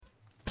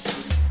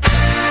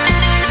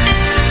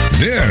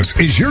This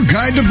is your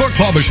guide to book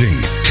publishing.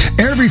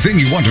 Everything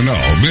you want to know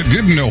but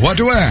didn't know what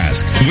to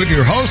ask with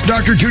your host,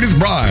 Dr. Judith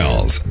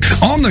Briles.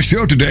 On the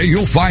show today,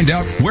 you'll find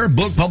out where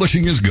book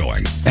publishing is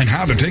going and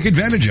how to take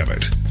advantage of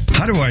it.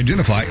 How to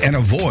identify and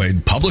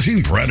avoid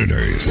publishing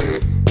predators.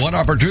 What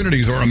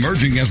opportunities are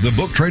emerging as the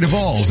book trade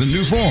evolves in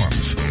new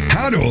forms.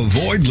 How to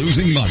avoid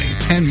losing money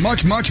and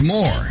much, much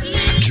more.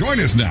 Join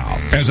us now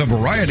as a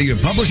variety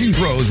of publishing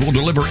pros will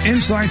deliver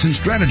insights and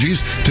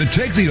strategies to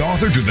take the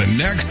author to the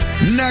next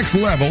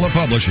level of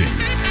publishing.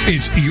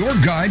 It's your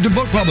guide to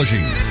book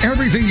publishing.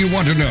 Everything you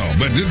want to know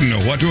but didn't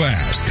know what to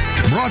ask.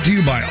 Brought to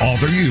you by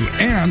Author U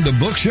and the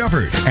Book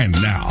Shepherd. And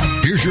now,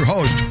 here's your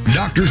host,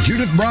 Dr.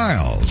 Judith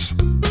Briles.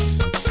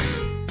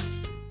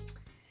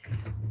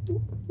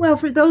 Well,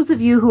 for those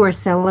of you who are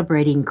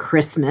celebrating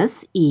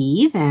Christmas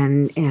Eve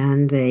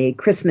and a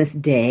Christmas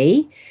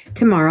Day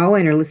tomorrow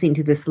and are listening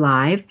to this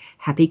live,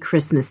 happy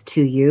Christmas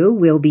to you.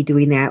 We'll be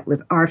doing that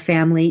with our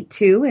family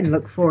too, and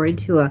look forward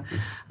to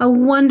a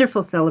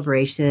wonderful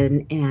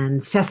celebration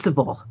and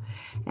festival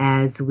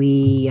as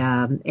we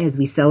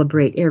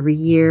celebrate every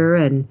year.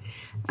 And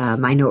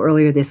I know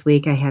earlier this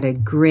week I had a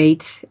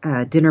great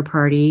dinner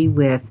party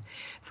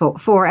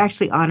for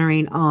actually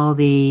honoring all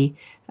the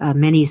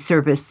many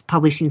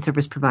publishing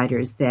service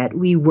providers that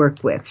we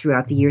work with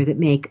throughout the year that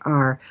make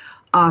our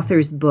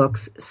authors'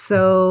 books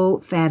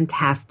so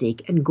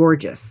fantastic and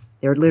gorgeous.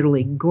 They're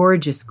literally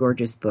gorgeous,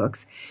 gorgeous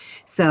books.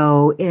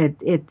 So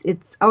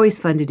it's always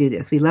fun to do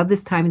this. We love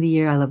this time of the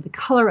year. I love the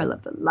color. I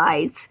love the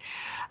lights.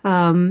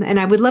 And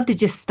I would love to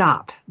just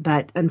stop.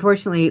 But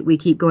unfortunately, we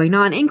keep going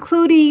on,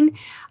 including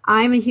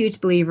I'm a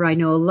huge believer. I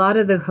know a lot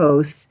of the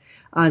hosts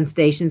on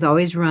stations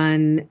always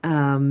run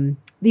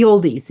the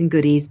oldies and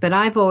goodies, but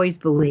I've always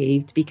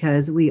believed,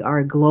 because we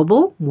are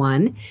global,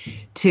 one,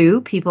 two,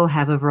 people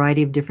have a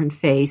variety of different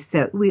faiths,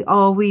 that we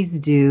always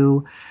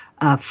do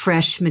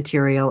fresh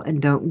material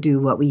and don't do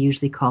what we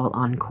usually call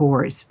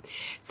encores.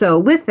 So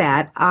with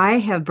that, I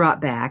have brought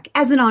back,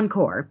 as an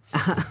encore,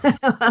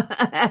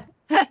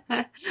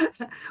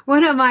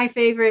 one of my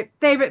favorite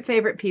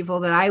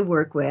people that I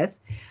work with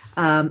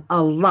a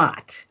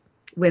lot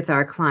with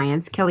our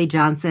clients, Kelly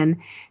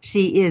Johnson.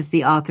 She is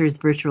the author's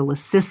virtual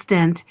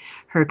assistant.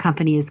 Her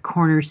company is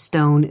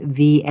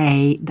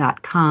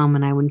cornerstoneva.com,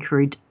 and I would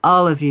encourage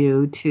all of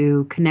you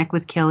to connect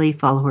with Kelly,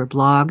 follow her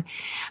blog.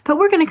 But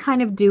we're going to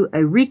kind of do a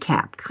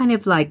recap, kind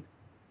of like,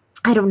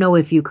 I don't know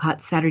if you caught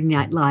Saturday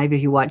Night Live,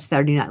 if you watched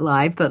Saturday Night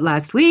Live, but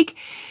last week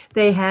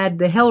they had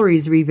the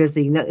Hillarys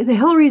revisiting, the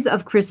Hillarys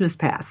of Christmas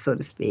Past, so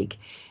to speak.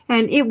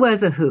 And it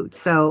was a hoot.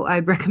 So I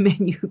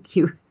recommend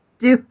you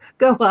do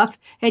go up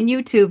and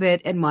YouTube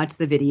it and watch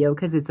the video,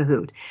 because it's a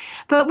hoot.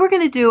 But we're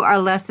going to do our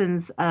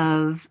lessons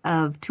of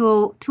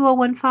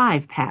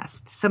 2015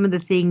 past, some of the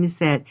things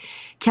that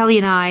Kelly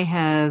and I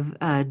have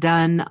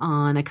done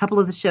on a couple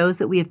of the shows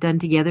that we have done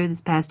together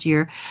this past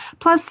year,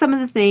 plus some of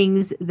the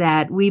things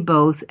that we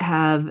both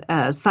have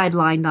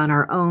sidelined on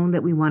our own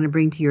that we want to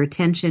bring to your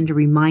attention to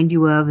remind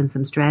you of, and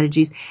some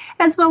strategies,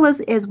 as well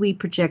as we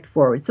project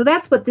forward. So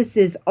that's what this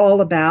is all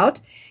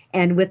about.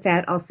 And with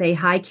that, I'll say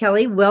hi,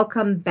 Kelly.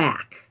 Welcome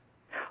back.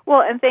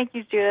 Well, and thank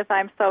you, Judith.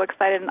 I'm so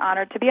excited and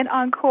honored to be an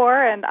encore,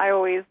 and I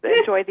always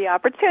enjoy the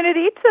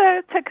opportunity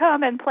to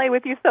come and play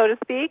with you, so to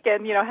speak,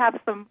 and, have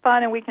some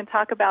fun, and we can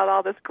talk about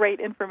all this great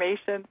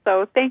information.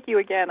 So thank you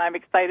again. I'm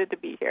excited to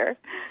be here.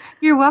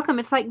 You're welcome.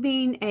 It's like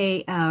being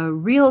a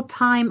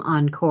real-time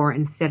encore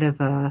instead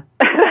of a...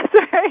 That's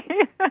right.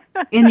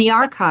 In the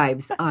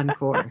archives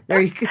encore.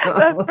 There you go.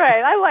 That's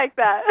right. I like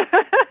that.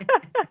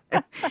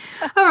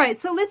 All right.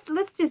 So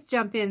let's just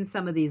jump in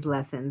some of these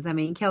lessons. I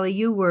mean, Kelly,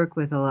 you work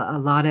with a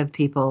lot of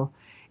people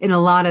in a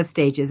lot of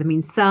stages. I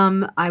mean,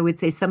 I would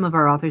say some of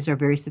our authors are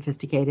very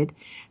sophisticated.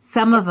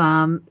 Some of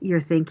them you're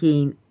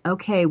thinking,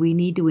 okay, we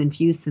need to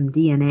infuse some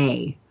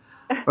DNA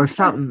or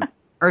something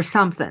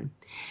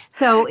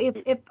So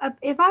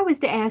if I was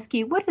to ask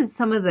you, what are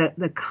some of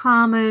the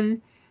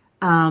common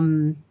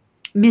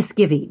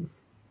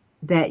misgivings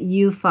that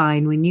you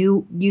find when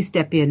you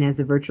step in as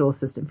a virtual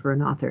assistant for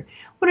an author?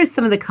 What are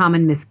some of the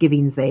common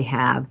misgivings they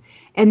have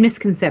and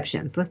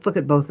misconceptions? Let's look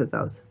at both of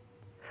those.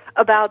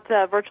 About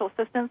virtual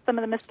assistants, some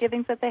of the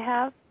misgivings that they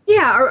have?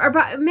 Yeah, or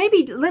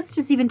maybe let's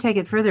just even take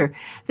it further.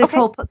 This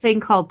whole thing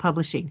called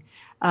publishing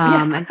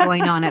and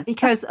going on it.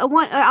 Because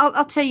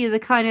I'll tell you the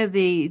kind of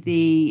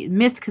the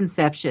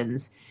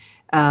misconceptions.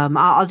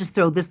 I'll just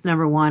throw this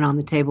number one on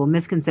the table.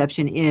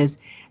 Misconception is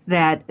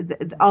that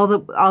all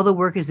the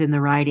work is in the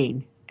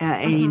writing.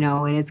 And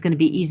it's going to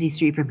be easy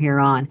street from here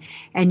on.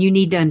 And you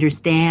need to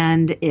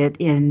understand it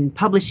in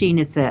publishing.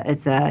 It's a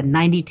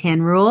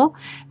 90-10 rule.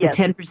 Yes.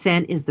 The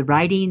 10% is the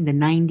writing. The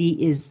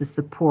 90 is the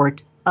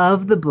support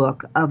of the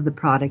book, of the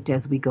product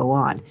as we go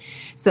on.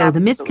 So Absolutely.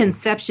 The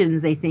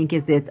misconceptions, I think,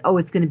 is it's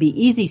going to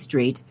be easy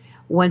street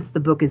once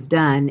the book is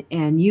done.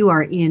 And you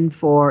are in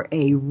for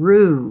a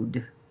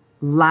rude,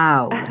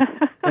 loud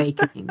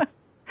awakening. Is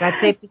that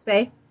safe to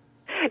say?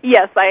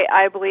 Yes,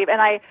 I believe.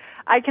 And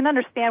I can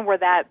understand where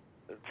that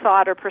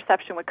thought or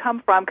perception would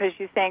come from, because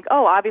you think,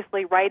 oh,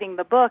 obviously writing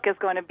the book is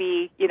going to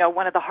be,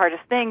 one of the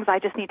hardest things. I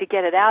just need to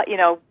get it out,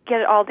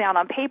 get it all down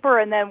on paper,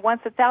 and then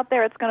once it's out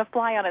there, it's going to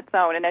fly on its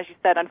own. And as you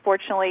said,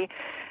 unfortunately,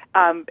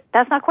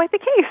 that's not quite the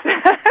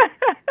case.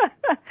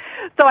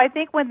 So I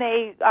think when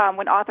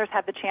authors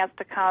have the chance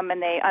to come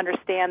and they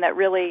understand that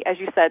really, as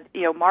you said,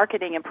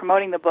 marketing and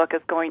promoting the book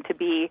is going to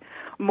be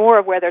more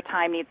of where their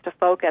time needs to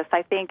focus.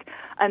 I think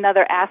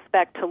another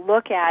aspect to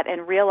look at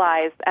and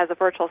realize as a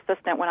virtual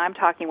assistant when I'm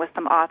talking with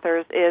some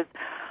authors is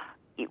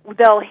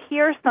they'll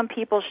hear some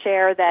people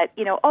share that,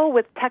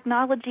 with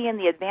technology and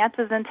the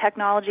advances in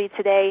technology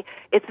today,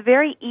 it's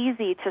very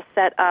easy to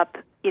set up,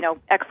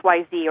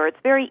 XYZ, or it's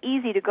very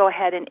easy to go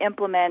ahead and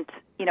implement,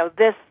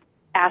 this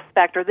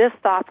aspect or this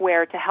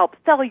software to help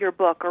sell your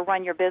book or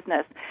run your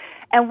business.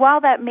 And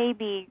while that may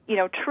be,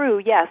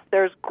 true, yes,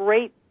 there's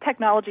great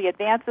technology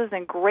advances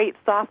and great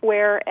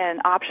software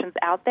and options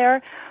out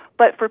there,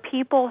 but for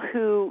people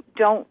who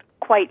don't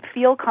quite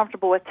feel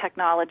comfortable with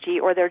technology,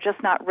 or they're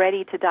just not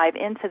ready to dive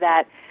into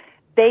that,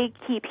 they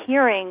keep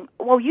hearing,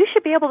 well, you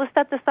should be able to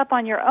set this up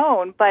on your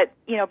own, but,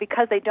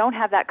 because they don't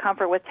have that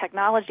comfort with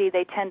technology,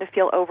 they tend to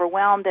feel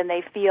overwhelmed and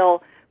they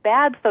feel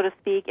bad, so to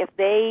speak, if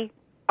they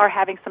are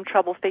having some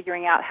trouble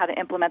figuring out how to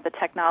implement the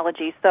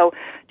technology. So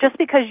just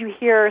because you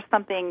hear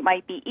something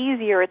might be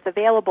easier, it's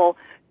available,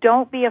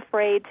 don't be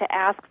afraid to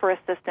ask for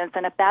assistance.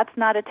 And if that's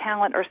not a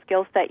talent or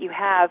skill set you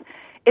have,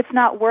 it's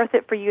not worth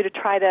it for you to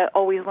try to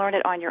always learn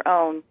it on your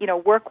own.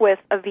 Work with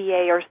a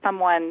VA or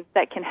someone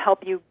that can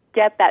help you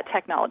get that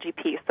technology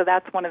piece. So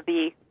that's one of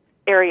the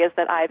areas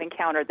that I've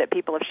encountered that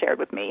people have shared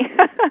with me.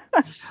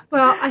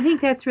 Well, I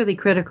think that's really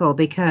critical,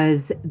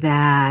 because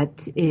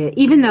that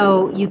even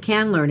though you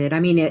can learn it,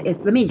 let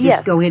me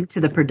just go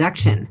into the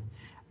production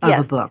of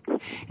a book.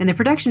 And the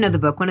production of the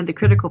book, one of the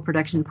critical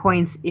production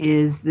points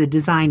is the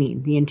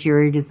designing, the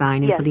interior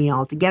design and putting it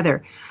all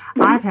together.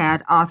 I've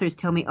had authors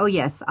tell me, oh,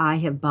 yes, I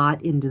have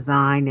bought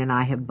InDesign and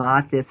I have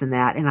bought this and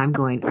that. And I'm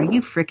going, are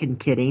you frickin'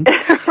 kidding?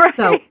 Right.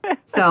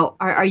 So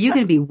are you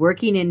going to be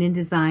working in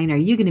InDesign? Are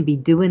you going to be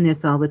doing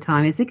this all the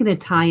time? Is it going to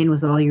tie in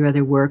with all your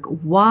other work?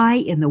 Why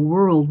in the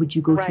world would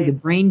you go through the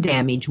brain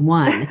damage?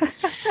 One,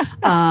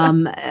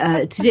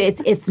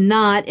 it's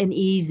not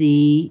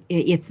easy.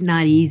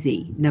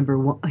 Number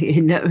one.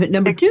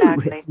 Number two,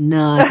 it's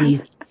not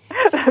easy.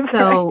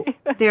 So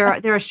there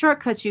are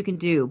shortcuts you can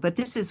do, but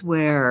this is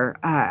where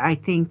I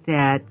think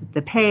that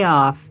the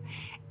payoff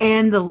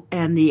and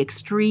the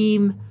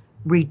extreme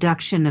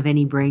reduction of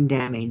any brain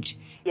damage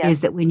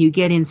is that when you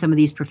get in some of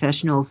these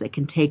professionals that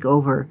can take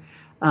over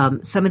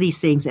some of these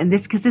things, and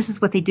because this is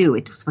what they do.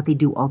 It's what they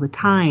do all the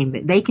time.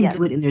 They can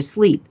do it in their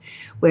sleep,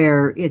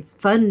 where it's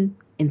fun.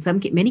 In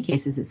many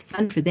cases, it's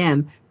fun for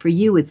them. For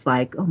you, it's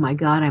like, oh my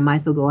God, I might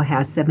as well go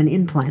have 7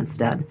 implants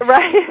done.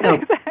 Right.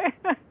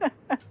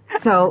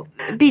 So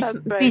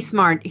be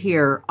smart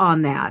here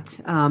on that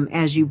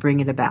as you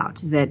bring it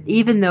about. That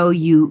even though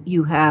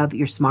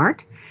you're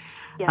smart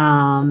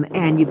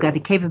and you've got the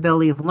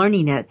capability of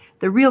learning it,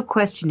 the real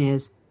question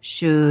is,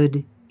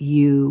 should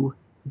you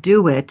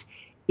do it?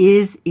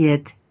 Is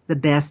it the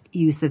best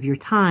use of your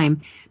time?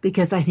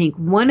 Because I think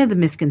one of the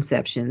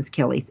misconceptions,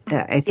 Kelly,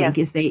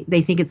 is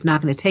they think it's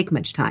not going to take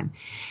much time.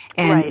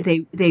 And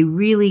they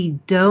really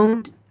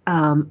don't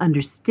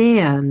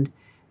understand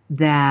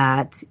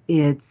that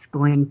it's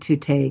going to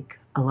take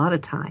a lot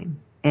of time.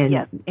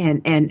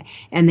 And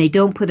they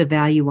don't put a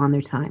value on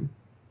their time.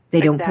 They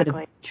don't put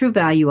a true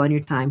value on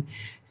your time.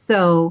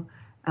 So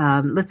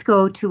let's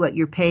go to what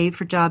your pay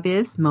for job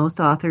is. Most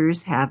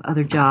authors have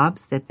other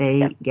jobs that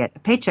they get a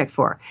paycheck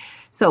for.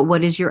 So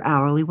what is your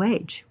hourly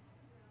wage?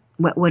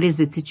 What is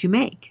it that you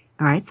make?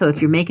 All right. So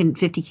if you're making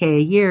 $50K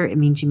a year, it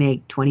means you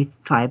make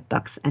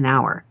 $25 an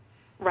hour.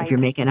 Right. If you're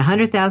making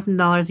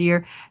 $100,000 a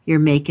year, you're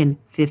making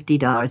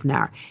 $50 an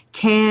hour.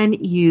 Can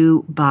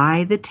you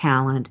buy the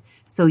talent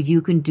so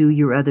you can do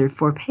your other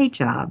 4-pay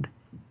job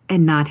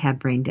and not have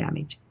brain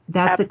damage?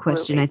 That's a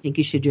question I think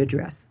you should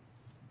address.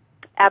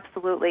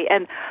 Absolutely.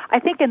 And I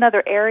think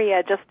another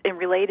area just in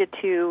related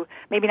to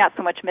maybe not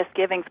so much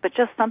misgivings, but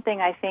just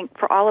something I think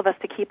for all of us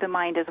to keep in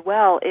mind as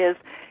well is,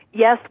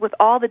 yes, with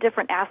all the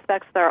different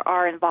aspects that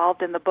are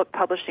involved in the book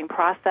publishing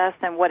process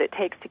and what it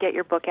takes to get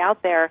your book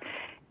out there,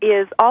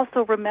 is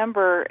also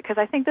remember, because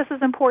I think this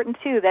is important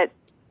too, that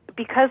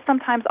because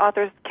sometimes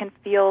authors can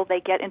feel they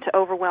get into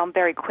overwhelm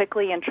very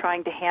quickly in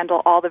trying to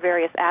handle all the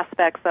various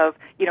aspects of,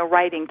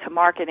 writing to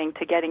marketing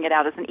to getting it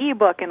out as an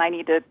ebook, and I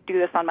need to do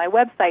this on my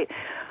website.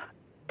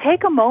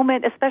 Take a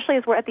moment, especially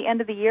as we're at the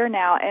end of the year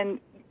now, and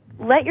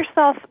let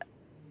yourself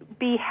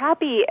be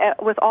happy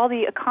with all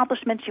the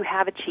accomplishments you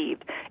have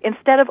achieved,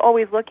 instead of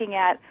always looking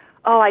at,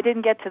 oh, I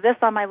didn't get to this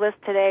on my list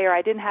today, or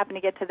I didn't happen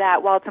to get to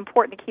that. While it's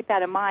important to keep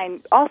that in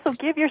mind, also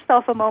give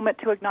yourself a moment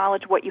to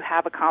acknowledge what you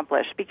have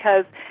accomplished,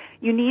 because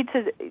you need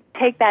to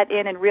take that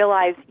in and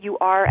realize you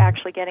are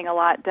actually getting a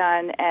lot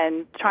done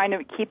and trying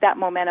to keep that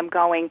momentum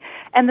going.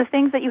 And the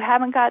things that you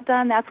haven't got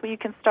done, that's what you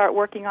can start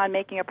working on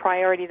making a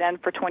priority then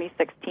for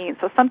 2016.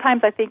 So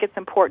sometimes I think it's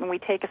important we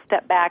take a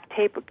step back,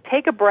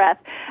 take a breath,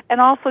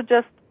 and also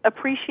just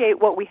appreciate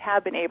what we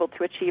have been able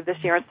to achieve this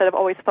year instead of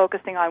always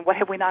focusing on what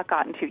have we not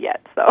gotten to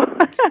yet. So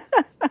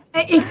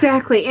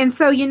Exactly. And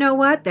so, you know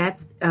what?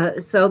 That's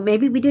so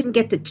maybe we didn't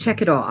get to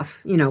check it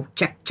off.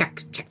 Check,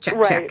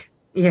 right. check.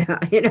 Yeah,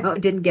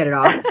 didn't get it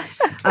off.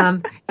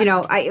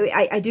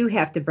 I do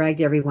have to brag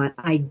to everyone.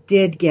 I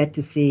did get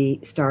to see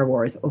Star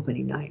Wars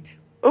opening night.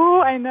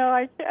 Oh, I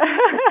know.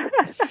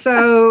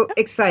 So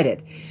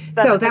excited.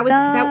 So that was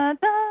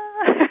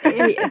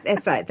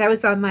that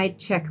was on my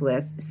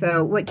checklist.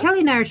 So what Kelly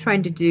and I are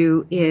trying to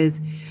do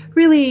is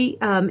really,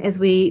 as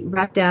we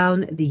wrap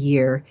down the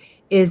year,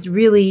 is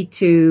really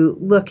to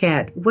look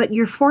at what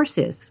your force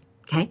is.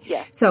 Okay.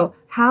 Yeah. So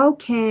how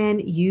can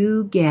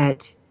you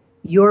get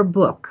your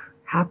book?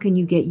 How can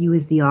you get you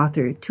as the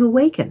author to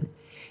awaken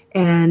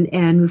and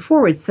move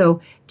forward?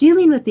 So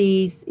dealing with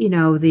these,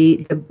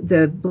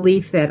 the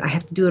belief that I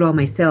have to do it all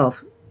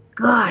myself,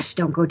 gosh,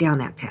 don't go down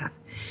that path.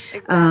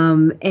 Exactly.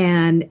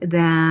 And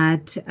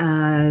that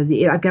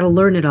I've got to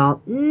learn it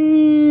all.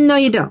 No,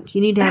 you don't. You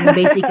need to have a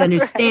basic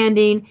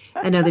understanding,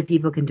 right. And other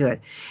people can do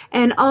it.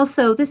 And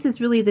also, this is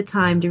really the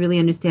time to really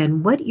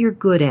understand what you're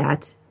good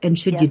at and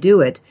should you do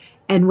it,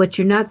 and what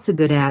you're not so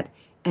good at,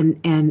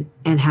 and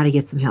how to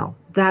get some help.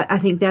 I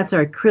think that's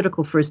our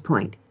critical first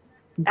point.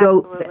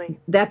 Absolutely.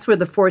 That's where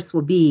the force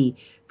will be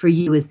for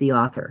you as the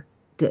author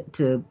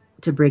to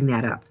bring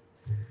that up.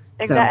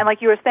 Exactly. And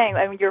like you were saying,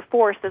 your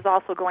force is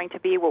also going to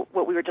be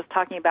what we were just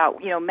talking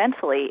about,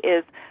 mentally,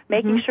 is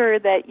making sure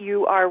that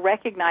you are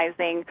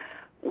recognizing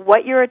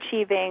what you're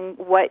achieving,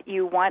 what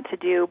you want to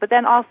do, but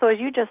then also, as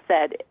you just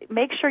said,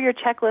 make sure your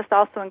checklist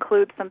also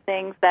includes some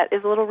things that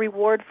is a little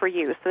reward for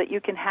you so that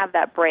you can have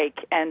that break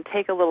and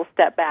take a little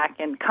step back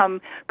and come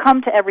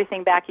to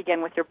everything back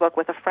again with your book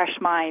with a fresh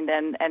mind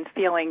and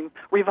feeling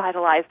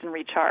revitalized and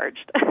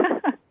recharged.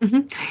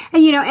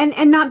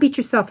 And not beat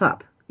yourself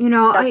up.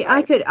 Right.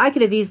 I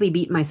could have easily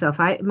beat myself.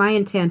 My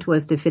intent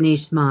was to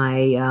finish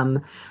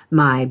my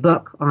my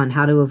book on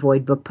how to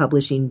avoid book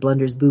publishing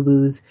blunders,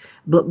 boopers,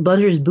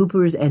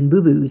 and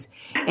boo-boos.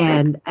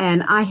 And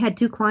I had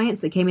 2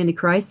 clients that came into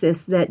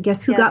crisis that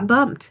guess who got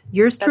bumped?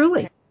 Yours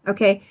truly. Right.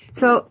 Okay.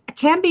 So I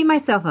can't beat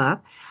myself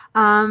up.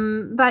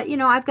 But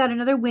I've got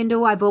another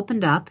window I've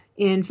opened up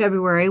in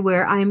February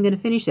where I am going to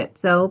finish it.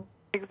 So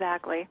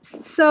exactly.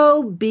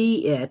 So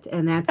be it.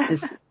 And that's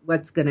just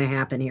what's going to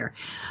happen here.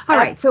 All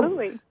right.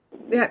 Absolutely.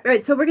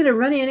 So we're going to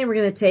run in and we're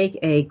going to take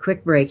a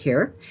quick break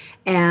here.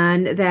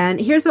 And then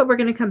here's what we're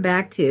going to come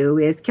back to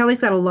is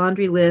Kelly's got a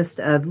laundry list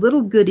of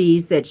little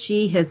goodies that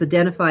she has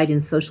identified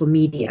in social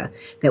media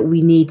that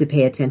we need to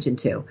pay attention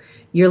to.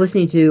 You're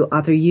listening to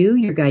Author You,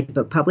 your guide to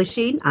book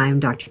publishing.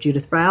 I'm Dr.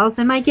 Judith Briles,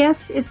 and my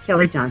guest is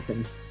Kelly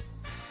Johnson.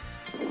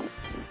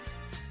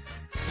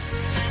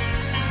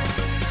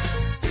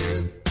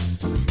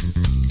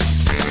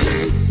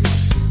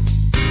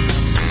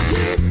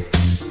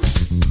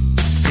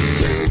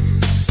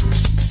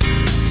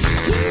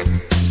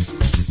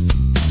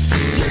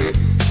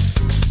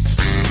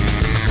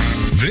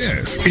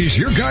 This is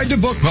your guide to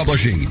book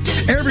publishing.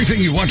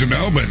 Everything you want to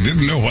know but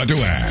didn't know what to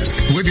ask.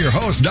 With your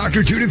host,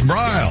 Dr. Judith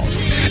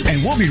Briles.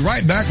 And we'll be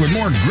right back with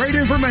more great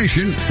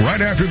information right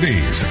after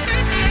these.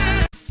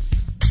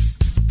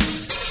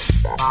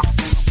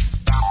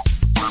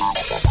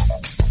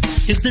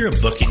 Is there a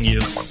book in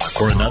you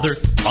or another?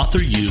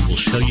 Author You will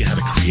show you how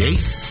to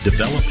create,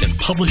 develop, and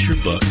publish your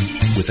book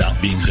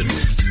without being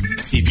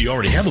hoodwinked. If you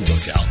already have a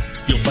book out,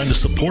 you'll find a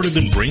supportive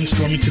and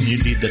brainstorming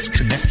community that's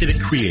connected and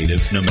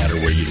creative no matter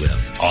where you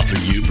live. Author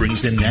U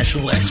brings in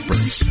national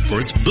experts for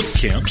its book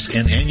camps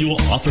and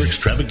annual author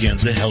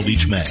extravaganza held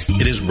each May.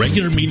 It has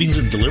regular meetings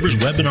and delivers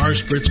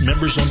webinars for its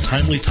members on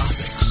timely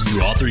topics.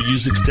 Through Author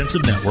U's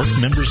extensive network,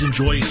 members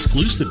enjoy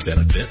exclusive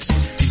benefits,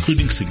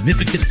 including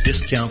significant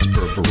discounts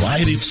for a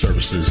variety of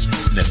services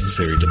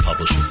necessary to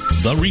publishing.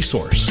 The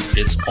Resource,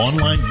 its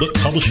online book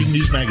publishing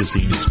news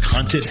magazine, is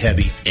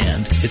content-heavy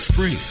and it's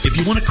free. If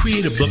you want to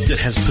create a book that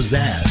has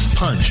pizzazz,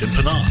 punch, and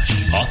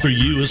panache, Author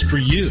U is for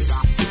you.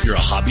 If you're a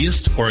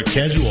hobbyist or a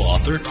casual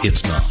author,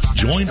 it's not.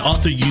 Join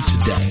Author U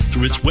today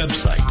through its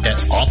website at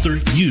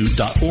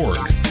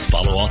authoru.org.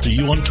 Follow Author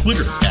U on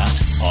Twitter at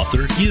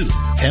AuthorU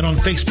and on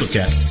Facebook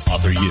at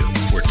Author U,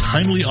 where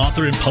timely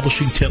author and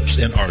publishing tips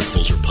and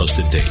articles are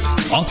posted daily.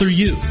 Author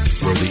U,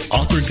 where the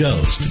author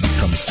goes to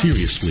become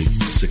seriously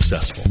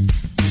successful.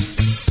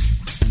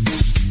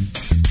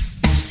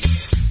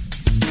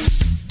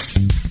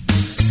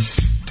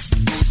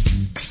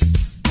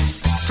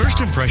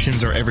 First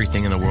impressions are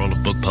everything in the world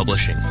of book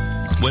publishing.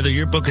 Whether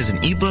your book is an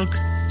ebook,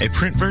 a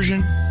print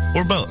version,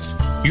 or both,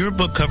 your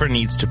book cover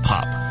needs to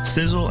pop,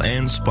 sizzle,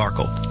 and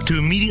sparkle to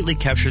immediately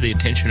capture the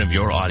attention of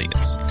your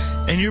audience.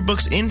 And your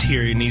book's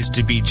interior needs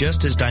to be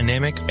just as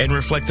dynamic and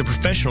reflect the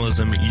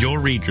professionalism your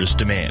readers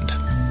demand.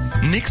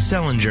 Nick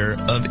Sellinger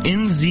of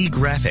NZ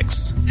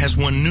Graphics has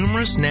won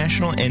numerous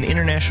national and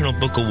international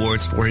book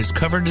awards for his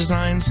cover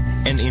designs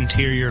and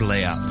interior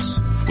layouts.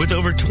 With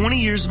over 20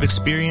 years of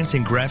experience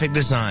in graphic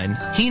design,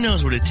 he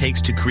knows what it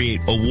takes to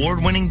create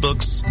award-winning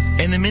books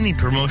and the many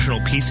promotional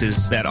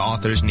pieces that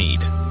authors need,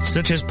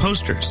 such as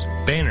posters,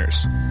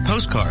 banners,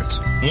 postcards,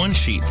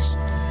 one-sheets,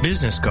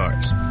 business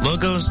cards,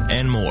 logos,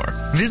 and more.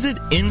 Visit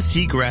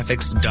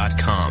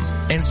ncgraphics.com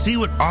and see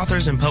what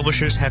authors and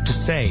publishers have to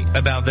say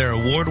about their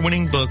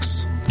award-winning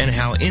books and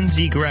how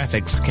NZ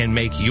Graphics can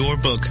make your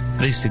book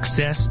the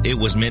success it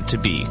was meant to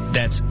be.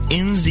 That's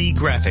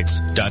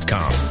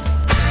nzgraphics.com.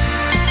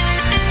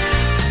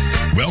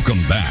 Welcome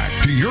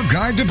back to your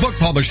guide to book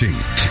publishing.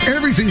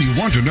 Everything you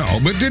want to know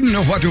but didn't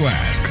know what to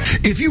ask.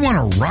 If you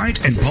want to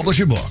write and publish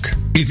a book,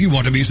 if you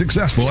want to be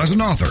successful as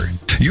an author,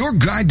 your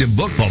guide to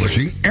book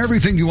publishing,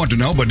 everything you want to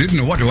know but didn't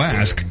know what to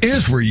ask,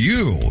 is for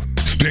you.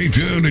 Stay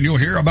tuned and you'll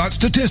hear about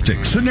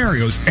statistics,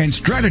 scenarios, and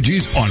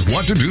strategies on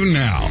what to do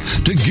now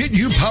to get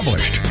you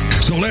published.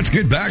 So let's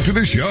get back to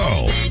the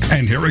show.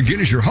 And here again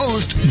is your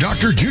host,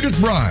 Dr. Judith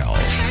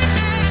Briles.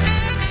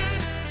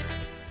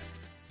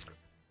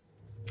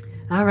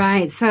 All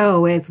right,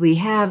 so as we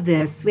have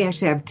this, we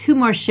actually have two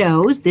more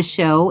shows, this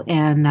show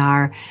and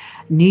our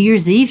New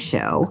Year's Eve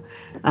show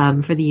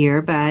for the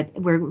year, but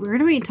we're going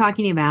to be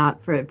talking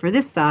about, for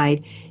this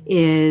side,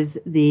 is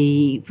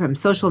from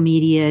social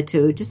media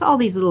to just all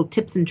these little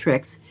tips and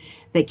tricks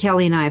that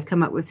Kelly and I have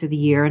come up with through the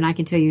year, and I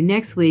can tell you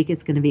next week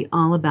it's going to be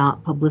all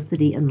about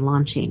publicity and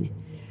launching,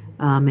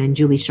 and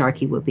Julie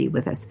Sharkey will be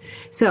with us.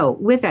 So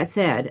with that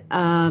said,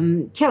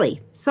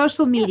 Kelly,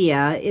 social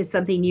media is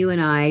something you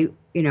and I,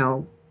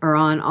 are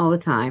on all the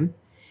time.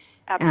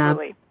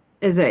 Absolutely.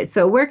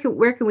 So where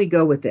can we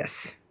go with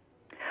this?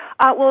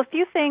 Well, a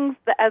few things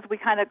that as we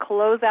kind of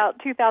close out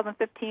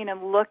 2015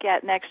 and look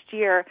at next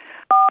year,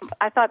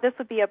 I thought this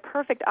would be a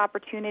perfect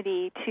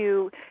opportunity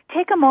to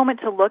take a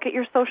moment to look at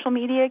your social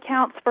media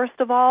accounts, first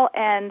of all,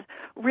 and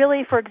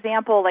really, for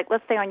example, like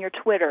let's say on your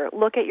Twitter,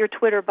 look at your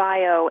Twitter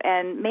bio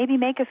and maybe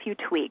make a few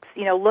tweaks.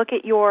 Look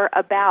at your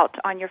About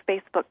on your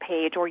Facebook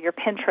page or your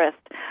Pinterest,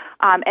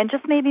 and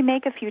just maybe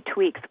make a few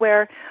tweaks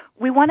where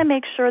we want to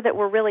make sure that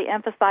we're really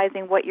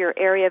emphasizing what your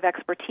area of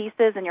expertise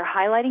is and you're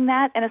highlighting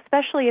that, and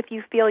especially if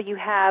you feel you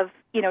have,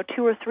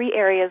 2 or 3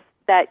 areas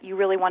that you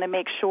really want to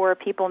make sure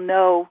people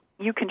know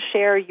you can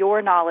share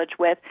your knowledge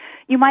with,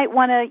 you might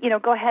want to,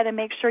 go ahead and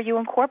make sure you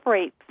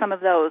incorporate some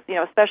of those,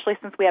 especially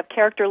since we have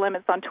character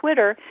limits on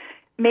Twitter.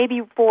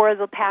 Maybe for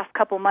the past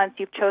couple months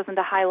you've chosen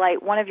to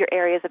highlight one of your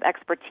areas of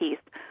expertise.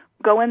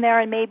 Go in there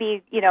and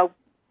maybe,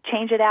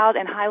 change it out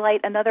and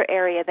highlight another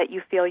area that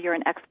you feel you're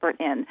an expert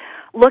in.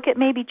 Look at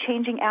maybe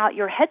changing out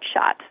your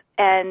headshot.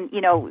 And,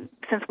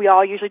 since we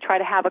all usually try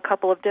to have a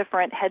couple of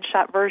different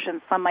headshot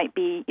versions, some might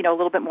be, a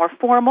little bit more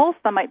formal,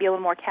 some might be a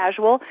little more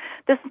casual.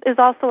 This is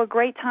also a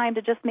great time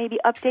to just maybe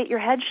update your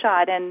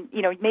headshot and,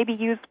 maybe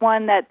use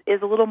one that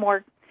is a little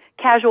more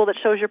casual that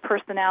shows your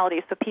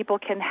personality so people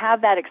can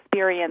have that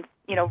experience,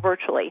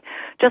 virtually.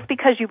 Just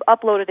because you've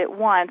uploaded it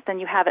once and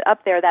you have it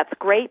up there, that's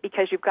great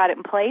because you've got it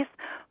in place,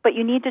 but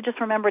you need to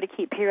just remember to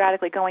keep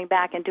periodically going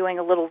back and doing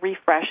a little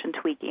refresh and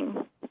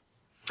tweaking.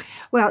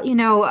 Well,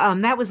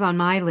 that was on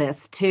my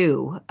list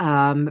too.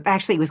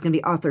 Actually, it was going to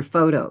be author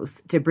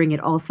photos to bring it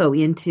also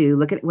into,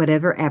 look at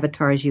whatever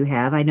avatars you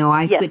have. I know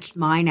I switched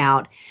mine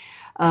out,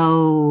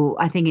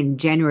 I think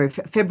in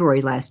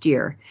February last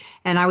year.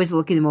 And I was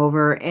looking them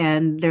over,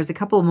 and there's a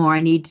couple more I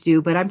need to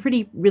do, but I'm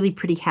really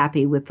pretty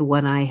happy with the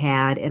one I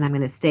had, and I'm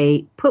going to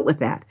stay put with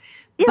that.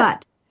 Yeah.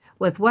 But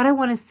with what I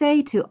want to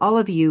say to all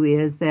of you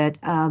is that,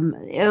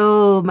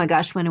 oh my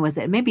gosh, when was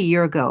it? Maybe a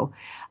year ago,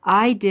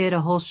 I did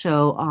a whole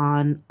show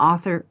on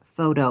author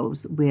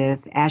photos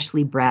with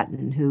Ashley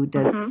Bratton, who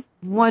does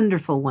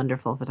wonderful,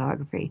 wonderful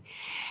photography.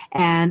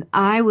 And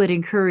I would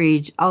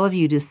encourage all of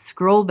you to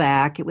scroll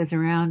back. It was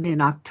around in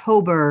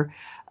October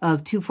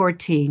of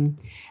 2014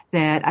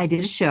 that I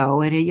did a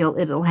show, and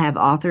it'll have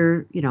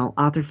author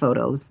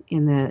photos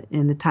in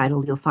the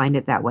title. You'll find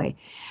it that way.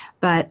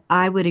 But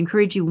I would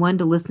encourage you, one,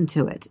 to listen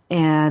to it,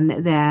 and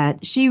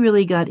that she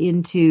really got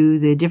into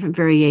the different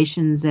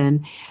variations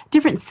and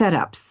different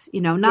setups,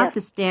 not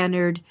the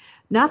standard,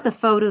 not the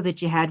photo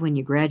that you had when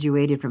you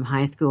graduated from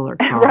high school or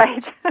college.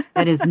 Right.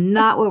 That is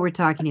not what we're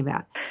talking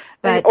about.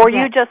 But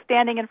you just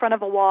standing in front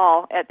of a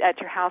wall at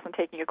your house and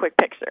taking a quick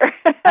picture.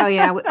 Oh,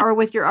 yeah, or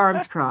with your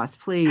arms crossed.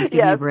 Please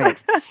give me a break.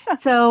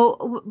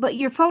 So, but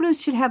your photos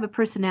should have a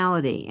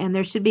personality, and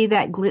there should be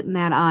that glit in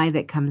that eye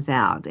that comes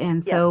out.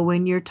 And so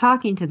when you're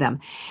talking to them,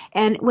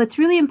 and what's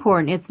really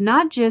important, it's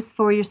not just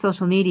for your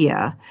social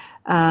media.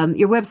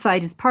 Your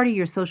website is part of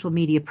your social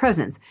media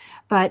presence,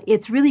 but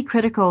it's really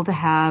critical to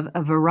have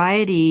a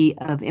variety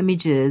of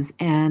images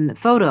and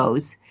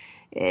photos,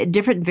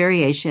 different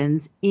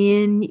variations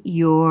in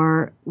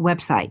your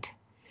website.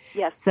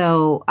 Yes.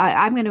 So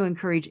I'm going to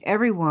encourage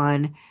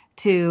everyone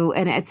to,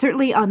 and it's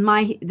certainly on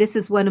this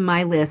is one of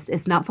my lists.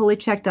 It's not fully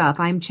checked off.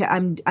 I'm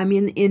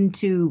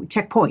into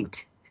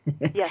checkpoint.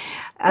 Yes,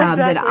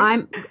 exactly.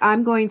 That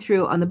I'm going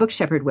through on the Book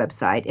Shepherd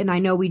website, and I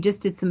know we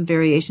just did some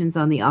variations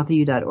on the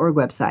authoru.org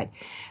website,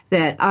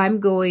 that I'm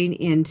going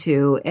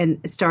into and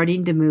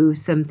starting to move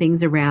some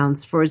things around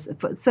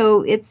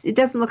so it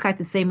doesn't look like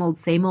the same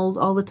old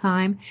all the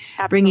time.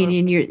 Absolutely. Bringing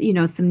in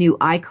your some new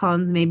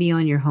icons maybe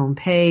on your home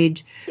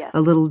page, yes. a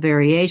little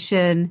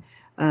variation.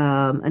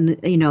 And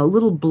a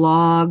little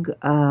blog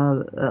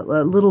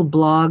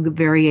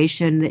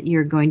variation that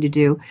you're going to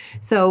do.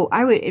 So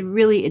I would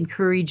really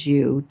encourage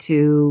you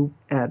to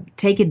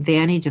take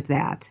advantage of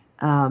that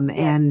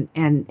and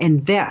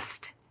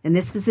invest. And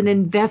this is an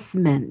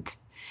investment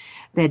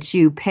that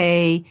you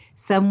pay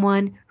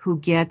someone who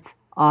gets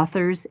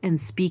authors and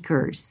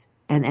speakers,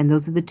 and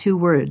those are the two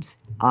words: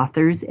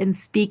 authors and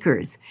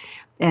speakers.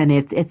 And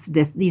it's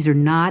this. These are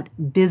not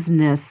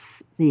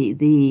business.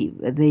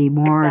 The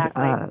more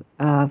exactly.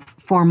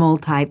 Formal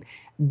type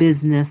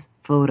business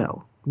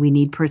photo. We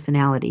need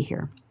personality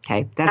here.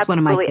 Okay, that's Absolutely. One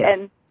of my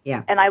tips.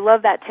 And I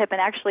love that tip.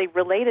 And actually,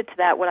 related to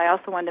that, what I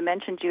also wanted to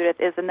mention, Judith,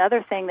 is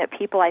another thing that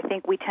people I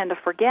think we tend to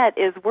forget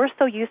is we're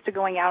so used to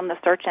going out in the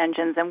search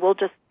engines, and we'll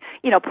just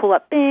pull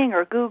up Bing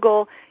or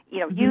Google,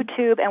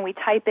 YouTube, and we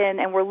type in,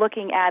 and we're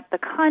looking at the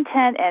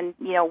content and,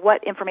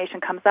 what information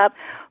comes up.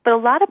 But a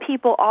lot of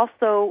people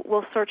also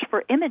will search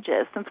for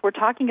images. Since we're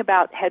talking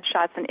about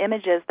headshots and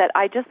images, that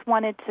I just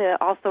wanted to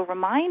also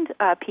remind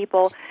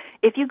people,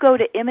 if you go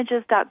to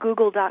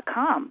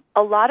images.google.com,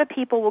 a lot of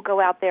people will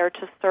go out there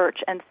to search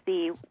and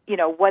see,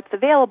 what's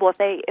available.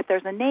 If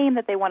there's a name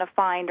that they want to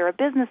find, or a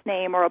business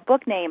name or a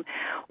book name,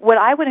 what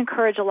I would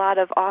encourage a lot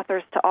of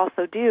authors to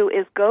also do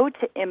is go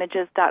to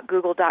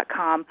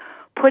images.google.com,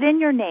 put in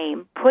your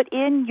name, put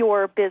in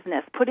your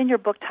business, put in your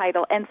book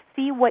title, and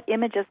see what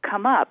images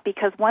come up.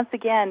 Because once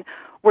again,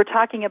 we're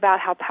talking about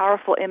how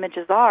powerful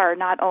images are,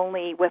 not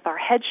only with our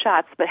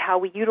headshots, but how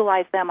we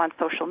utilize them on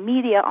social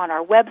media, on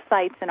our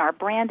websites, and our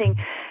branding.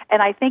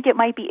 And I think it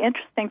might be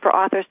interesting for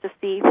authors to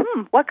see,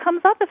 what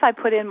comes up if I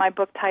put in my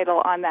book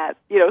title on that,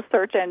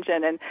 search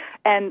engine,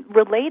 and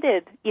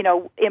related,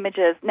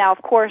 images. Now,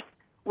 of course,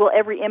 will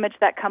every image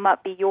that come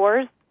up be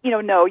yours?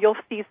 No, you'll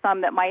see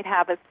some that might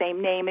have the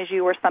same name as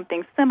you or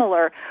something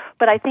similar.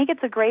 But I think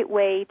it's a great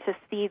way to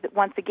see that,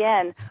 once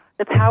again,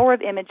 the power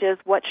of images,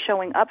 what's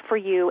showing up for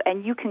you,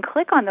 and you can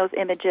click on those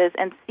images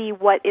and see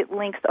what it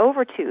links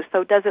over to.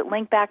 So is it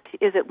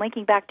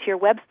linking back to your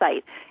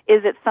website?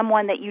 Is it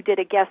someone that you did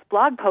a guest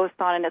blog post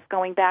on and it's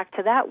going back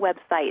to that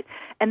website?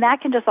 And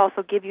that can just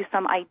also give you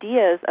some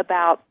ideas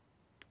about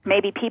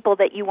maybe people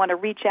that you want to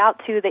reach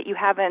out to that you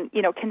haven't,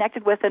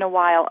 connected with in a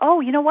while. Oh,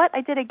 you know what?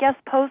 I did a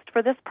guest post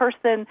for this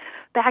person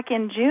back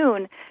in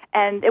June,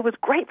 and it was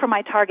great for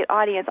my target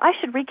audience. I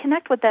should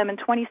reconnect with them in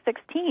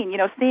 2016,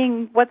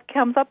 seeing what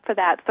comes up for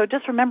that. So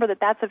just remember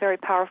that that's a very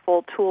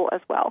powerful tool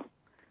as well.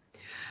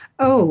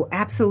 Oh,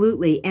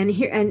 absolutely. And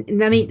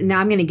now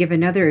I'm going to give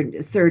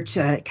another search,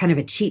 kind of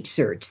a cheat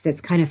search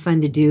that's kind of fun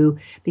to do,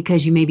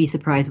 because you may be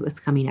surprised what's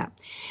coming up.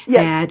 Yes.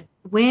 That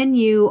when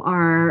you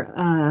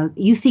are,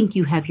 you think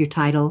you have your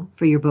title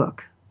for your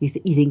book, you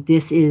think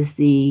this is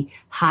the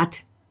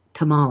hot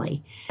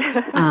tamale,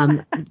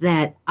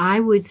 that I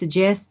would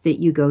suggest that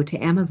you go to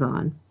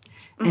Amazon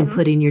and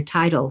put in your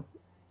title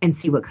and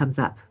see what comes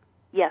up.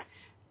 Yes.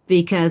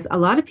 Because a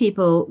lot of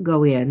people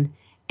go in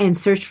and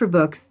search for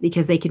books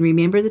because they can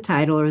remember the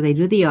title, or they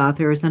do the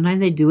author, or sometimes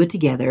they do it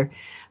together,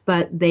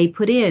 but they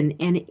put in.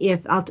 And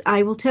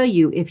I will tell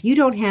you, if you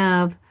don't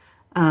have,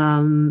 with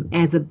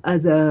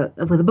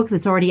a book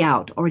that's already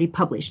out, already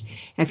published,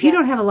 if you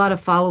don't have a lot of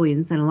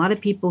followings and a lot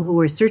of people who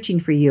are searching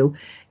for you,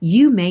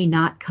 you may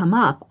not come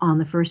up on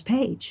the first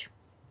page.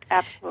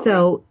 Absolutely.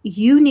 So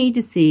you need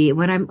to see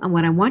what I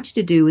want you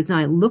to do is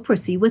not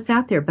see what's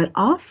out there, but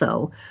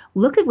also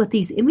look at what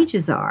these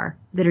images are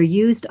that are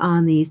used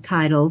on these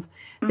titles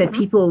that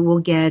people will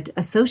get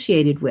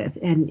associated with,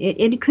 and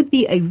it could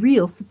be a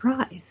real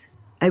surprise,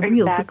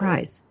 real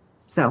surprise.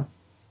 So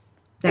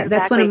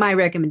that's one of my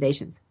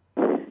recommendations.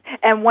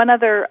 And one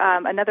other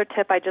another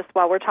tip,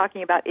 while we're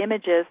talking about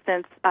images,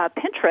 since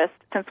Pinterest,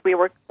 since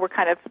we're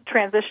kind of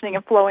transitioning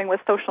and flowing with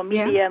social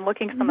media and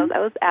looking at some of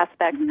those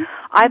aspects,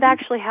 I've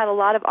actually had a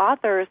lot of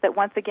authors that,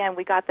 once again,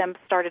 we got them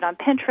started on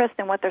Pinterest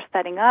and what they're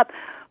setting up.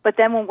 But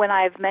then when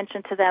I've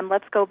mentioned to them,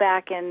 let's go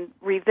back and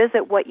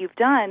revisit what you've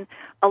done,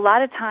 a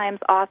lot of times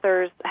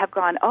authors have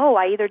gone, oh,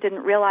 I either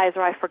didn't realize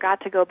or I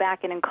forgot to go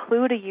back and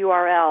include a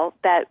URL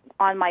that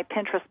on my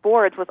Pinterest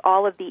boards with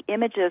all of the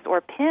images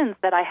or pins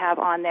that I have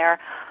on there.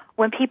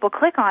 When people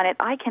click on it,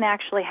 I can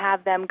actually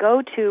have them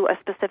go to a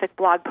specific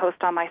blog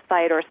post on my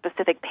site or a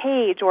specific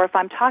page, or if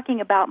I'm talking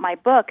about my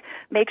book,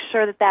 make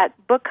sure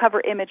that book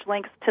cover image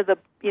links to the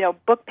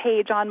book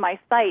page on my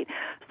site.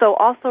 So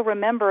also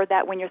remember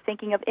that when you're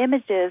thinking of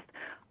images,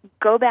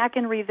 go back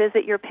and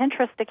revisit your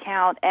Pinterest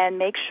account and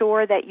make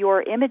sure that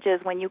your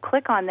images, when you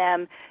click on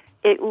them,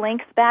 it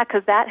links back,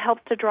 because that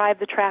helps to drive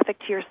the traffic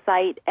to your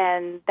site,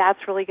 and that's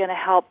really going to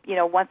help,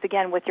 once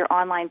again, with your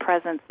online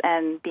presence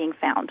and being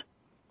found.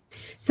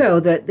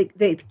 So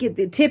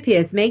the tip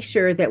is make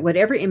sure that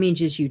whatever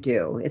images you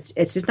do, it's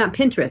just not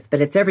Pinterest, but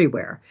it's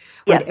everywhere.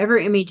 Yes. Whatever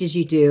images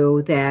you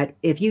do, that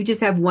if you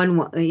just have one,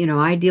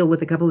 I deal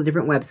with a couple of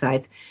different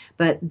websites,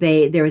 but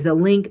there is a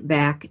link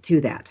back to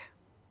that.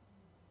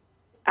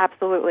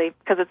 Absolutely,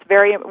 because it's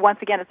very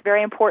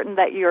important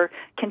that you're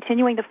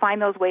continuing to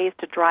find those ways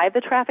to drive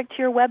the traffic to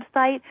your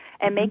website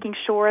and making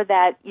sure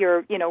that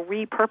you're,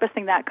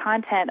 repurposing that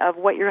content of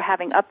what you're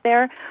having up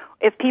there.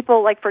 If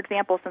people, like, for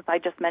example, since I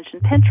just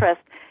mentioned Pinterest,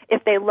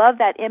 if they love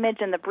that image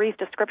and the brief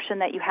description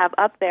that you have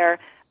up there,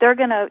 they're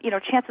going to,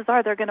 chances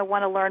are they're going to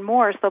want to learn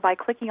more. So by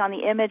clicking on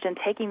the image and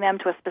taking them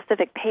to a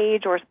specific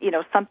page or,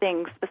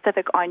 something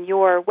specific on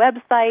your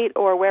website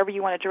or wherever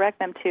you want to direct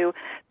them to,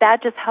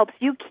 that just helps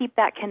you keep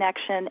that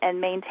connection and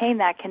maintain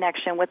that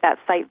connection with that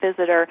site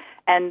visitor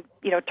and,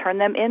 turn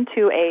them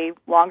into a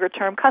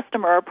longer-term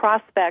customer or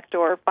prospect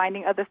or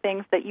finding other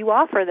things that you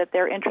offer that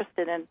they're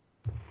interested in.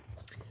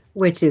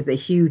 Which is a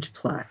huge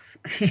plus.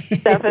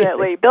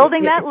 Definitely.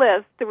 Building that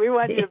list. We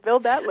want you to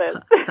build that list.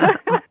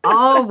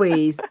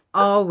 Always.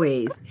 All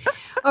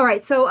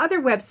right. So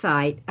other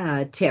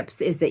website tips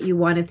is that you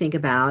want to think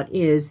about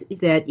is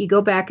that you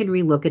go back and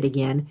relook it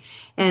again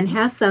and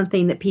have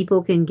something that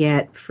people can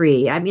get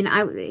free. I mean,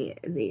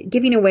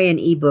 giving away an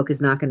ebook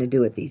is not going to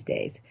do it these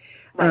days.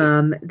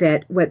 Right.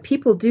 That what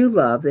people do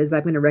love, as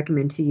I'm going to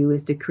recommend to you,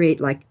 is to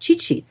create like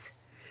cheat sheets.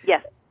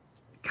 Yes.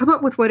 Come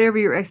up with whatever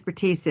your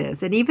expertise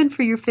is. And even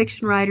for your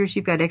fiction writers,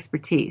 you've got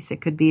expertise.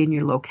 It could be in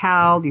your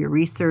locale, your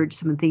research,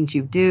 some of the things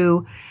you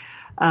do.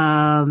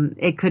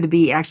 It could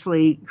be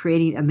actually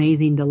creating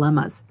amazing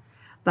dilemmas.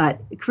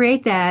 But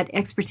create that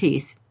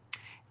expertise.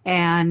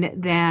 And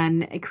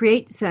then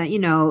create,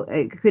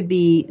 it could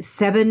be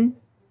 7,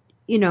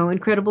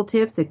 incredible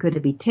tips. It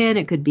could be 10.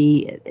 It could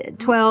be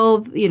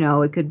 12.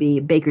 It could be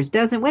a baker's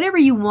dozen. Whatever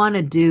you want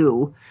to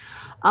do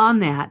on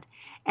that.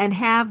 And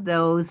have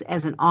those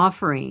as an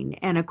offering.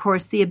 And, of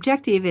course, the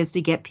objective is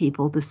to get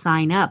people to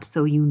sign up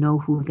so you know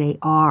who they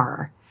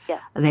are,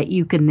 that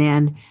you can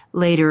then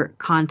later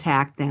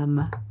contact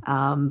them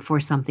for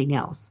something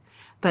else.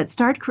 But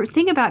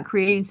think about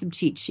creating some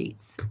cheat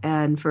sheets.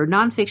 And for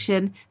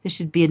nonfiction, this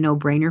should be a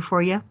no-brainer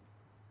for you.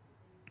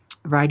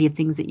 A variety of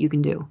things that you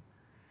can do.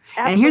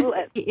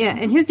 Absolutely.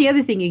 And here's the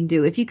other thing you can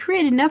do. If you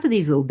create enough of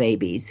these little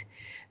babies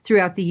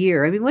throughout the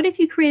year, I mean, what if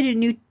you created a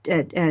new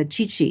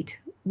cheat sheet?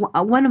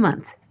 One a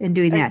month in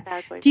doing that.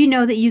 Exactly. Do you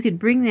know that you could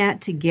bring that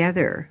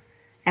together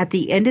at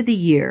the end of the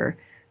year,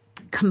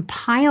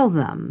 compile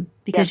them,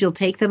 because you'll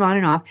take them on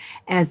and off,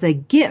 as a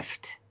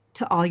gift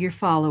to all your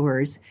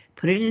followers,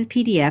 put it in a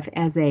PDF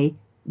as a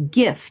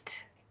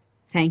gift.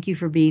 Thank you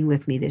for being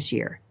with me this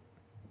year.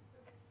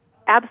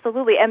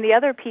 Absolutely. And the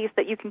other piece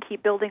that you can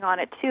keep building on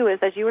it, too, is,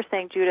 as you were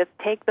saying, Judith,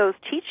 take those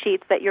cheat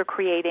sheets that you're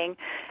creating,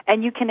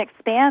 and you can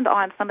expand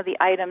on some of the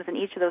items in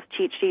each of those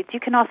cheat sheets. You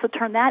can also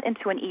turn that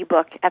into an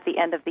ebook at the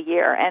end of the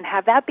year and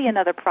have that be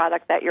another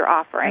product that you're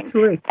offering.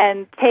 Absolutely.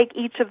 And take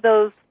each of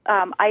those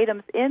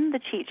items in the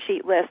cheat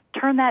sheet list,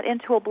 turn that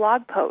into a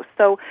blog post.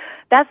 So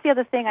that's the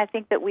other thing I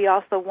think that we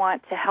also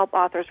want to help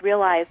authors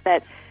realize,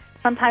 that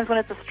sometimes when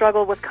it's a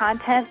struggle with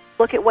content,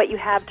 look at what you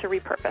have to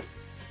repurpose.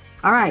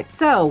 All right.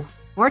 So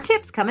more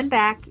tips coming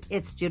back.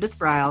 It's Judith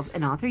Briles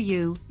and Author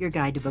U, your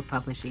guide to book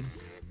publishing.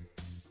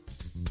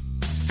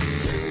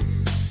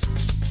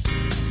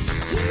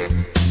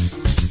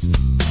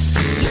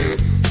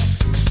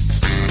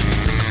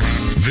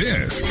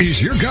 This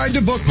is your guide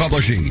to book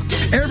publishing.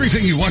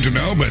 Everything you want to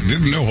know but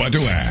didn't know what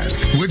to ask.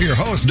 With your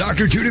host,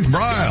 Dr. Judith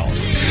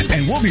Briles.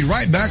 And we'll be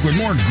right back with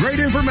more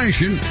great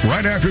information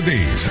right after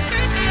these.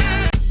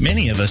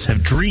 Many of us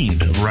have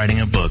dreamed of writing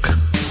a book.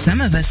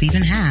 Some of us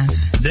even have.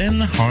 Then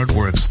the hard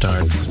work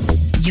starts.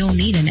 You'll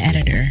need an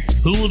editor.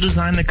 Who will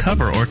design the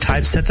cover or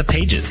typeset the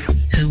pages?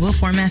 Who will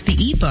format the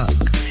ebook?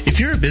 If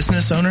you're a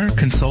business owner,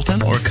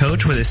 consultant, or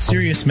coach with a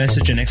serious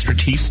message and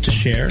expertise to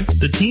share,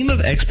 the team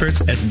of experts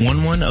at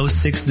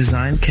 1106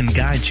 Design can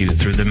guide you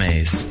through the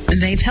maze.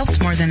 They've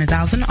helped more than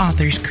 1,000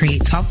 authors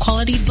create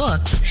top-quality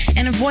books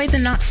and avoid the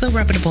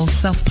not-so-reputable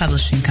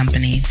self-publishing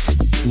companies.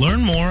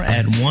 Learn more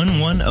at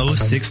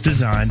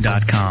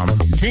 1106design.com.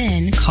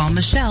 Then call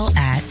Michelle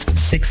at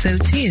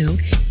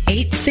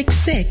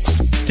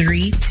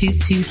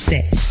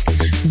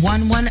 602-866-3226.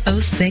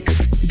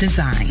 1106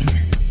 Design.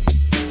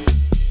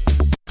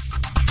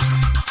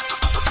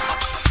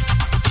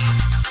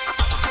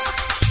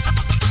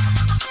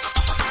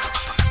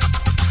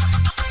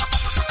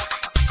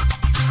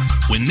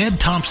 When Ned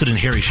Thompson and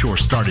Harry Shore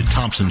started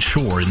Thompson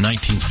Shore in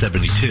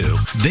 1972,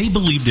 they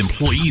believed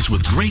employees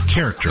with great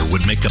character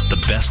would make up the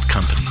best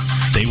company.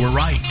 They were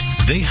right.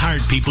 They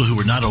hired people who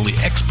were not only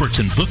experts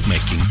in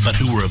bookmaking, but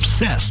who were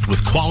obsessed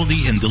with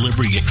quality and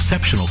delivering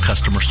exceptional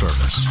customer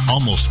service.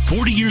 Almost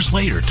 40 years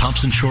later,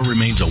 Thompson Shore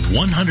remains a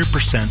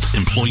 100%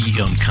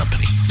 employee-owned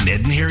company.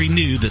 Ned and Harry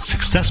knew that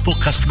successful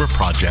customer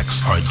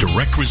projects are a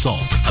direct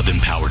result of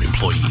empowered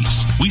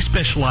employees. We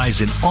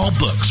specialize in all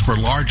books for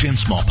large and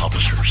small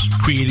publishers.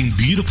 Creating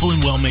beautiful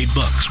and well-made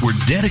books, we're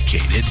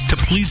dedicated to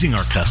pleasing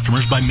our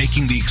customers by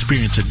making the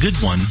experience a good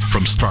one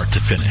from start to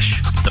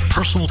finish. The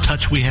personal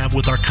touch we have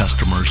with our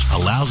customers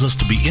allows us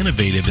to be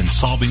innovative in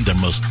solving their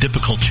most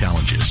difficult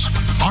challenges.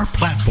 Our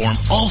platform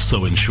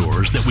also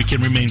ensures that we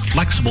can remain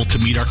flexible to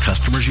meet our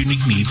customers'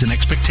 unique needs and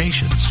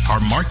expectations.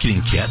 Our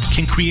marketing kit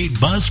can create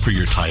buzz for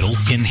your title,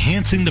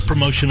 enhancing the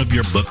promotion of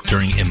your book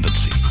during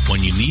infancy.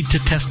 When you need to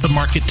test the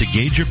market to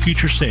gauge your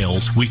future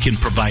sales, we can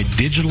provide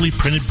digitally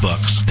printed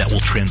books that will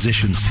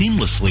transition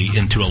seamlessly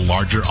into a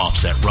larger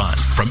offset run.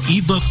 From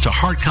ebook to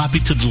hard copy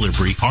to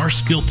delivery, our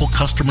skillful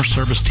customer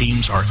service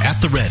teams are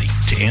at the ready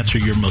to answer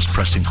your most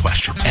pressing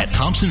question. At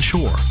Thompson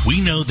Shore,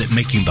 we know that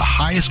making the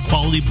highest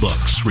quality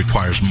books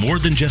requires more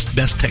than just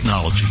best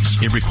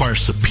technologies. It requires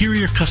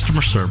superior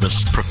customer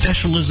service,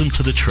 professionalism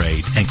to the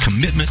trade, and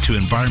commitment to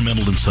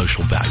environmental and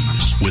social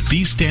values. With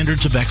these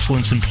standards of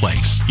excellence in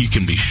place, you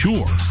can be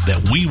sure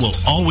that we will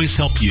always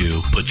help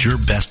you put your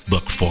best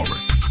book forward.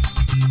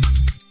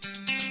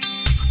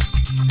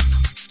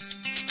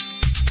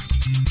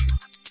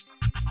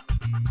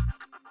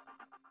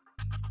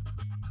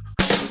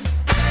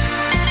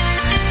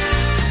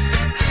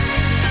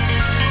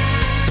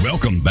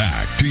 Welcome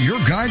back to your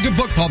guide to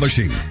book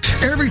publishing.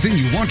 Everything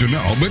you want to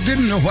know but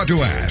didn't know what to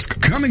ask.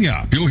 Coming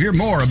up, you'll hear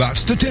more about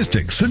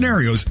statistics,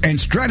 scenarios, and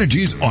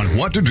strategies on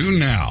what to do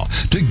now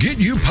to get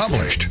you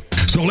published.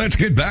 So let's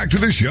get back to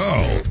the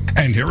show.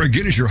 And here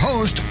again is your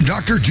host,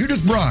 Dr.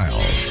 Judith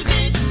Briles.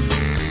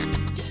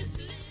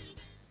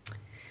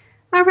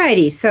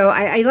 Alrighty, so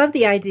I love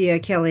the idea,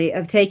 Kelly,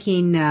 of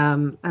taking,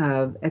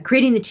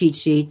 creating the cheat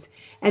sheets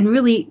and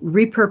really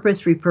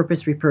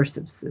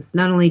repurpose this.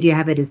 Not only do you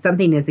have it as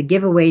something as a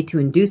giveaway to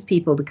induce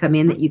people to come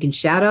in that you can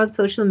shout out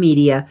social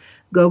media,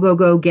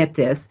 go, get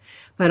this,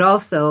 but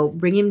also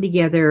bring them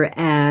together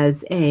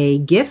as a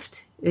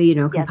gift,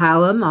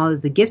 compile them all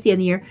as a gift at the end of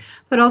the year,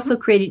 but also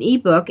create an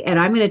ebook. And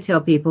I'm going to tell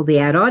people the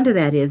add-on to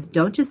that is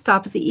don't just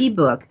stop at the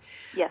ebook.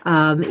 Yes.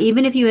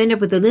 Even if you end up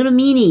with a little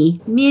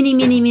mini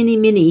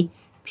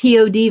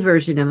POD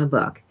version of a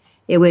book,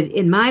 it would,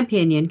 in my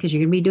opinion, because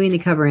you're going to be doing the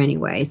cover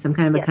anyway, some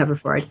kind of a cover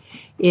for it,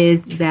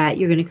 is that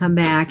you're going to come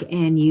back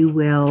and you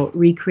will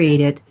recreate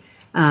it.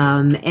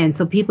 And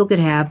so people could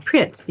have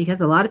print,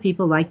 because a lot of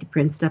people like to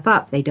print stuff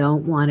up. They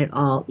don't want it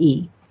all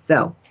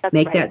So That's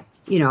make right.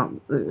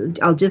 that,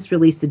 I'll just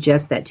really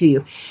suggest that to you.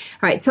 All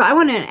right. So I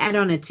want to add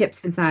on a tip,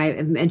 since I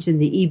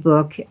mentioned the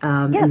ebook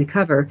and the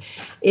cover,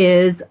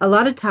 is a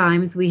lot of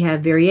times we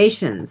have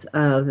variations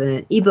of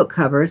an ebook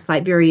cover,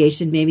 slight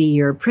variation. Maybe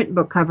your print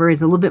book cover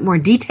is a little bit more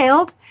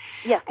detailed.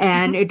 Yes.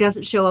 And it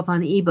doesn't show up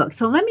on the ebook.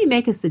 So let me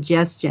make a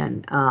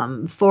suggestion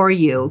for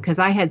you, because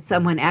I had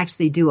someone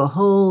actually do a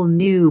whole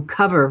new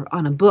cover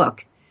on a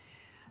book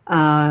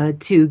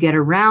to get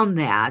around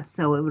that,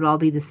 so it would all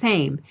be the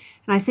same.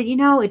 And I said,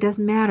 it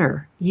doesn't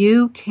matter.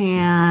 You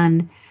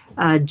can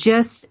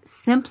just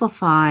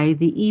simplify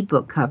the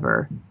ebook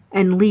cover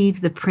and leave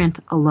the print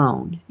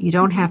alone. You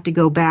don't have to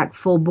go back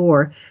full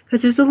bore,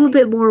 because there's a little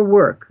bit more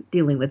work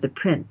dealing with the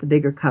print, the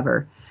bigger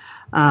cover.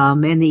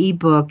 And the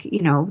ebook,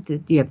 you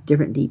have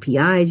different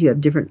DPIs, you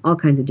have all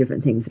kinds of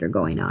different things that are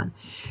going on.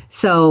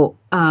 So,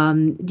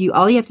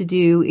 all you have to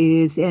do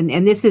is,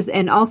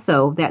 and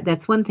also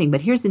that's one thing,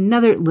 but here's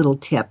another little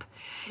tip,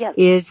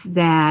 is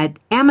that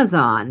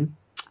Amazon,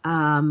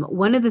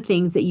 one of the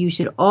things that you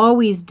should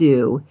always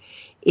do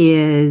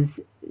is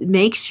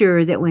make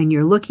sure that when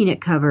you're looking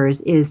at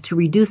covers is to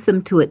reduce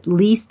them to at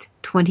least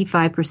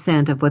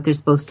 25% of what they're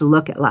supposed to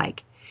look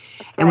like.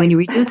 And when you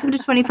reduce them to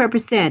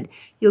 25%,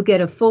 you'll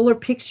get a fuller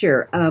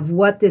picture of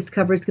what this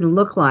cover is going to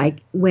look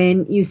like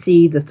when you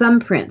see the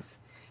thumbprints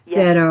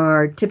that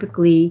are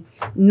typically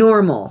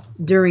normal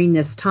during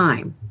this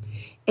time.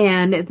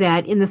 And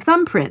that in the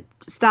thumbprint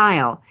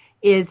style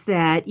is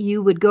that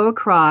you would go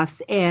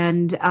across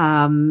and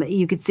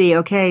you could see,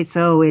 okay,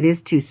 so it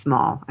is too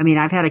small. I mean,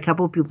 I've had a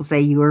couple of people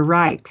say you were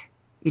right,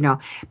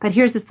 But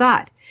here's the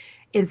thought.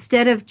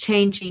 Instead of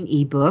changing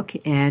ebook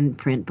and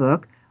print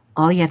book,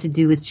 all you have to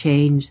do is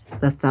change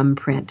the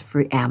thumbprint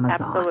for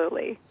Amazon.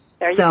 Absolutely.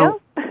 There you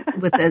go.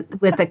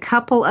 with a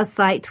couple of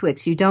site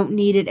tweaks, you don't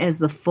need it as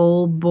the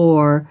full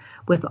bore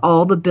with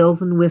all the bells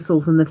and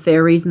whistles and the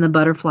fairies and the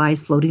butterflies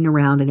floating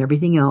around and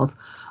everything else.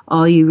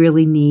 All you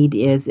really need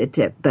is a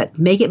tip, but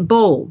make it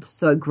bold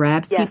so it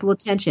grabs people's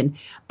attention.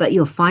 But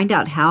you'll find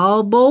out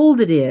how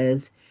bold it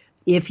is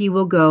if you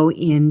will go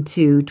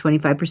into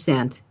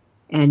 25%,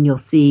 and you'll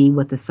see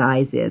what the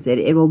size is.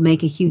 It will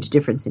make a huge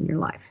difference in your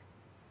life.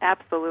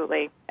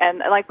 Absolutely. And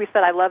like we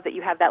said, I love that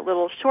you have that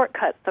little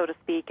shortcut, so to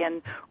speak.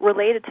 And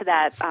related to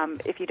that,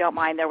 if you don't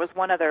mind, there was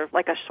one other,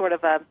 like a sort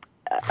of a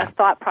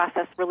thought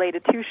process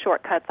related to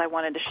shortcuts I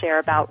wanted to share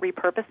about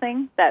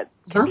repurposing that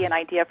can be an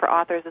idea for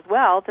authors as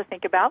well to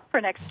think about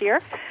for next year,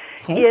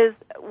 is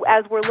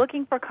as we're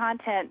looking for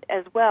content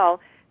as well,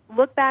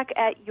 look back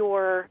at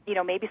your,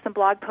 maybe some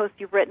blog posts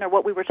you've written or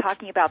what we were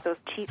talking about, those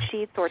cheat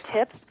sheets or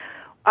tips.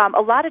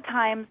 A lot of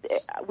times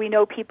we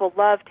know people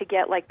love to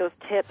get like those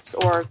tips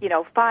or,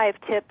 5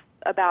 tips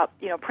about,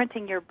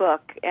 printing your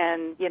book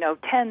and,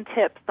 10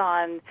 tips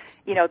on,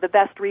 the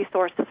best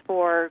resources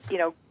for,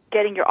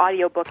 getting your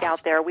audiobook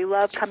out there. We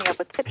love coming up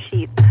with tip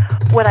sheets.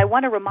 What I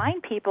want to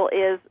remind people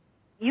is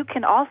you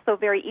can also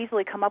very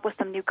easily come up with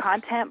some new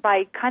content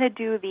by kind of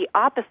do the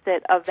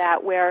opposite of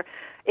that, where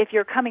if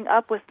you're coming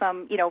up with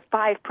some,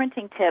 5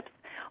 printing tips,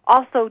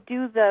 also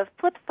do the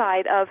flip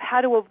side of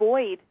how to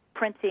avoid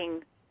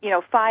printing,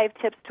 5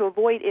 tips to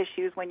avoid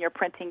issues when you're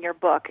printing your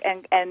book,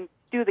 and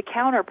do the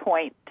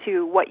counterpoint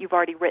to what you've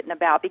already written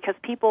about, because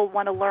people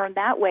want to learn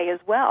that way as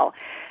well.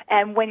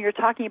 And when you're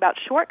talking about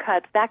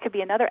shortcuts, that could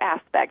be another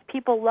aspect.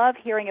 People love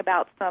hearing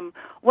about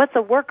what's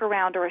a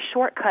workaround or a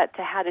shortcut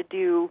to how to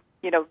do,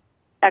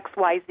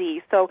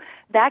 XYZ. So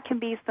that can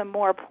be some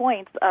more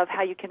points of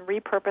how you can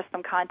repurpose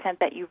some content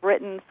that you've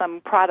written, some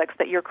products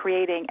that you're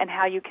creating, and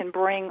how you can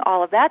bring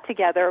all of that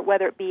together,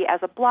 whether it be as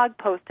a blog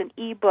post, an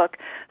ebook,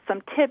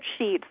 some tip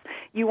sheets.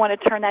 You want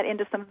to turn that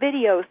into some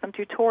videos, some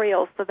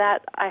tutorials. So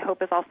that, I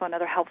hope, is also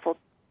another helpful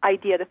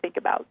idea to think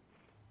about.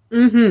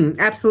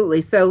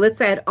 Absolutely. So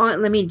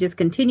let me just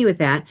continue with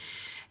that.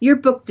 Your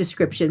book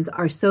descriptions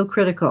are so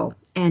critical,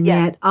 and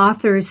yet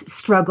authors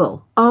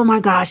struggle. Oh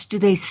my gosh, do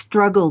they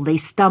struggle? They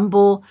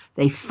stumble,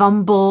 they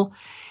fumble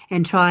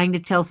in trying to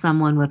tell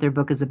someone what their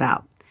book is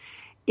about.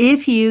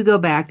 If you go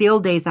back, the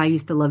old days, I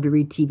used to love to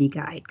read TV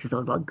Guide because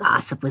all the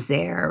gossip was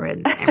there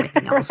and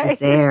everything else was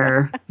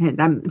there.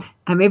 And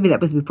maybe that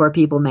was before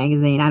People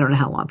magazine. I don't know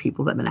how long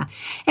People's have been out.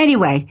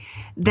 Anyway,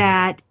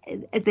 that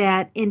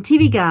in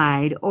TV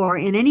Guide or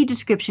in any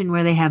description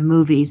where they have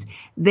movies,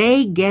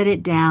 they get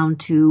it down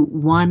to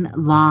one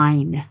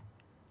line,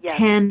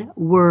 10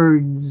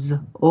 words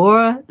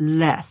or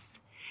less.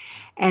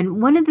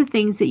 And one of the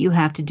things that you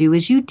have to do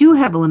is you do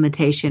have a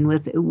limitation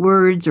with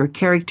words or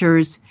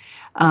characters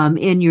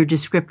in your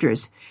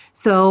descriptors.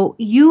 So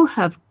you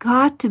have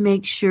got to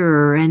make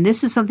sure, and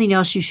this is something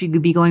else you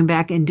should be going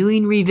back and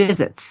doing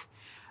revisits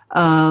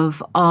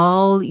of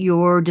all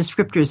your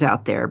descriptors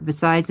out there,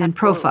 besides in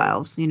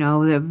profiles.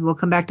 We'll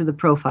come back to the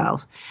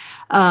profiles.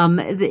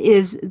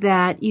 Is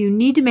that you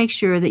need to make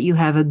sure that you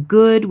have a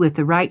good, with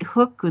the right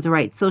hook, with the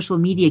right social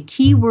media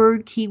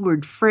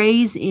keyword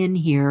phrase in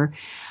here,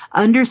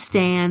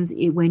 understands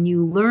it when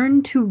you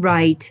learn to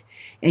write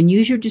and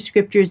use your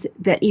descriptors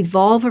that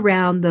evolve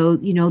around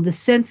the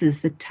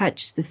senses, the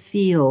touch, the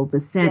feel, the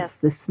sense,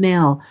 the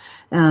smell,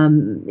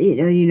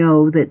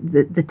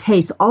 the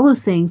taste, all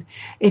those things.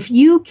 If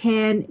you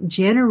can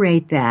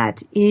generate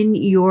that in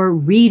your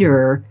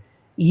reader,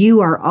 you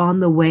are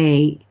on the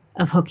way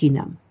of hooking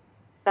them.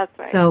 That's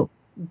right. So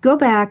go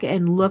back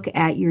and look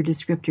at your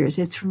descriptors.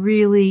 It's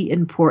really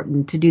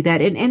important to do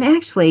that. And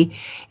actually,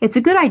 it's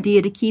a good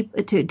idea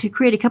to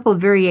create a couple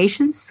of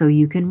variations so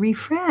you can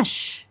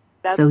refresh.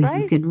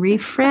 You can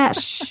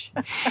refresh.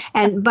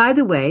 And by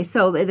the way,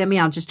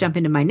 I'll just jump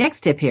into my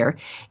next tip here,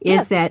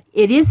 is that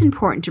it is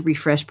important to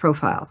refresh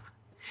profiles,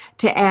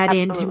 to add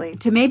in,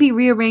 to maybe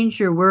rearrange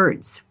your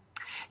words.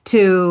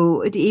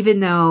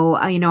 Even though,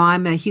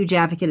 I'm a huge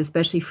advocate,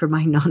 especially for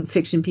my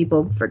nonfiction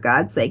people, for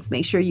God's sakes,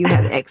 make sure you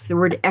have the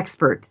word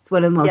expert. It's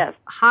one of the most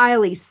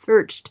highly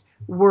searched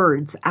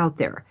words out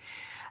there.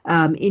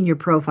 In your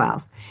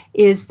profiles,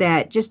 is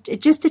that just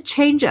a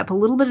change up, a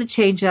little bit of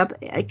change up,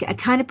 it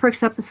kind of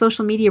perks up the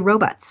social media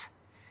robots.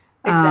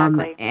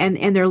 Exactly.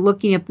 And they're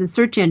looking up the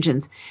search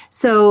engines.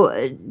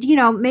 So,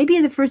 maybe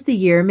in the first of the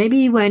year,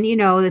 maybe when,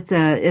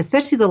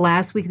 especially the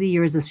last week of the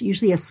year is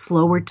usually a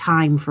slower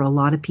time for a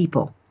lot of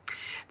people.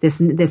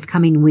 This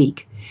coming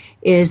week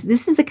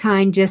this is a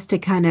kind just to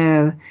kind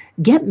of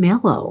get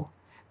mellow.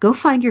 Go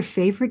find your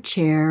favorite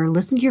chair,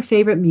 listen to your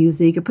favorite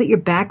music, or put your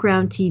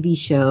background TV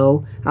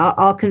show.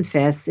 I'll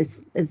confess,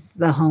 it's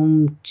the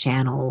home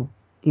channel.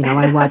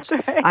 I watch.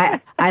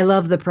 I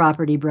love the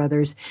Property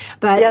Brothers,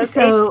 but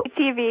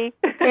HGTV.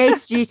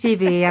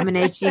 I'm an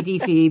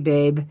HGTV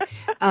babe.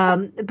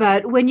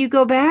 But when you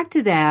go back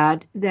to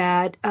that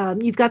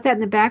you've got that in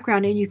the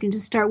background, and you can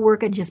just start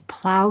working, just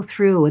plow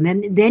through,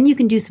 and then you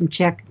can do some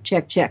check.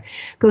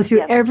 Go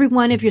through every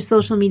one of your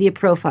social media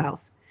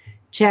profiles.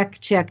 Check,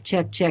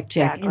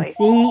 Exactly. and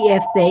see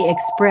if they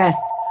express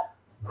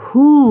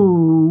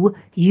who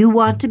you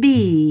want to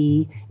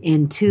be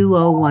in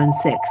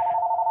 2016.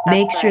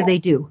 Make sure they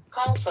do.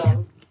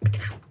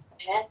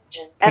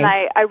 And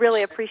I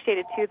really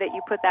appreciated, too, that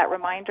you put that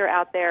reminder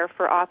out there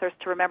for authors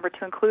to remember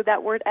to include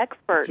that word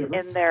expert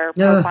in their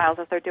profiles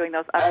as they're doing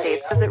those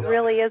updates, because it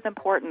really is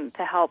important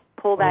to help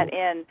pull that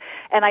in.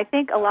 And I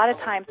think a lot of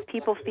times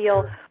people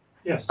feel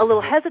a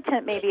little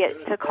hesitant maybe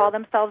to call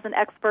themselves an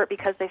expert,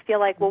 because they feel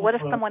like, well, what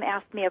if someone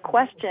asked me a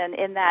question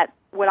in that,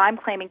 what I'm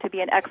claiming to be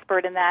an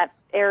expert in that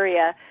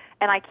area,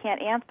 and I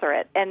can't answer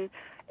it? And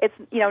it's,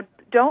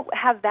 don't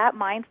have that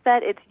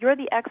mindset. You're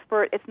the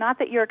expert. It's not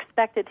that you're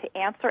expected to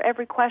answer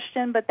every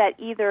question, but that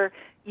either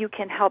you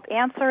can help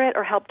answer it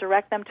or help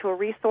direct them to a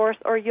resource,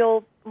 or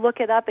you'll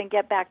look it up and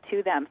get back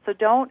to them. So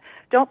don't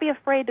be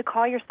afraid to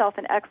call yourself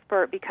an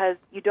expert, because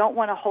you don't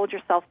want to hold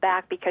yourself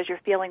back because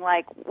you're feeling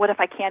like, what if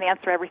I can't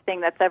answer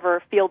everything that's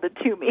ever fielded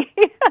to me?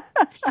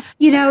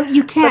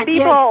 You can't. But be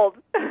bold.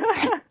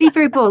 Be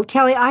very bold.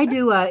 Kelly, I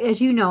do, as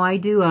you know,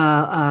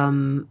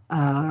 I'm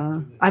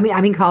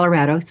in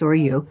Colorado, so are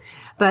you.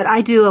 But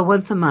I do a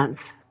once a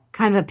month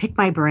kind of a pick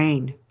my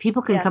brain.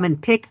 People can come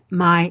and pick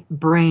my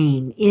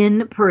brain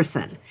in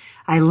person.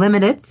 I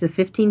limit it to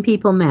 15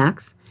 people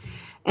max,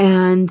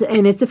 and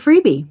it's a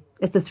freebie.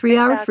 It's a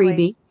 3-hour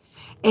freebie,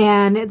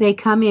 and they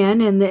come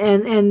in,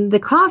 and the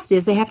cost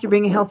is they have to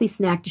bring a healthy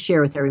snack to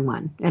share with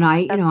everyone. And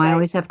I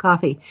always have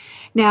coffee.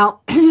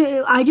 Now,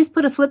 I just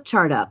put a flip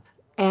chart up,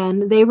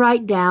 and they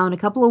write down a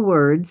couple of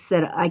words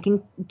that I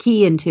can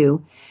key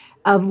into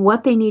of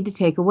what they need to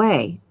take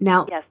away.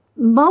 Now,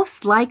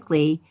 most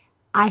likely,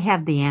 I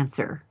have the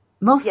answer.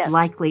 Most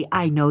likely,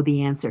 I know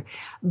the answer.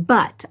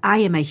 But I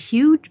am a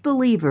huge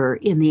believer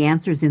in the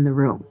answers in the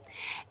room.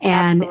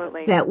 And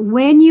that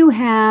when you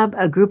have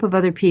a group of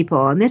other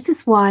people, and this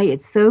is why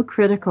it's so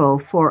critical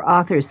for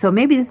authors. So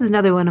maybe this is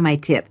another one of my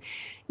tips.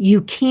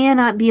 You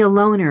cannot be a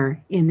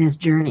loner in this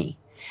journey.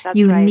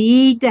 You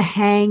need to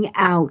hang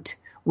out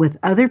with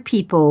other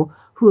people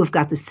who have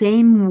got the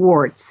same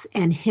warts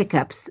and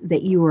hiccups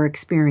that you are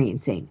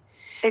experiencing.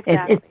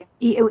 Exactly.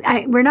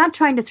 We're not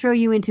trying to throw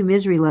you into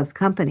misery loves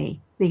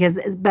company,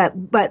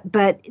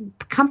 but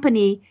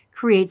company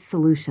creates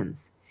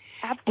solutions.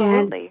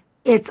 Absolutely. And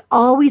it's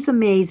always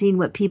amazing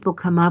what people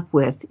come up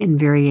with in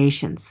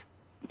variations.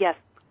 Yes.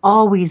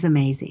 Always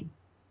amazing.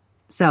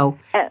 So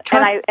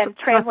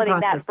translating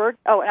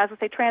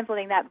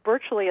that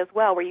virtually as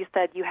well, where you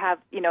said you have,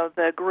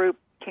 the group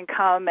can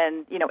come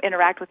and,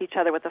 interact with each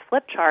other with a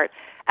flip chart.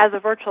 As a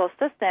virtual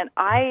assistant,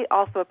 I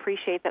also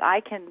appreciate that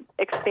I can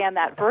expand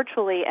that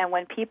virtually, and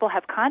when people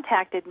have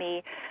contacted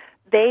me,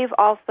 they've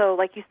also,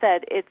 like you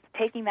said, it's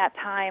taking that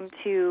time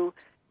to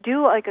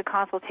do like a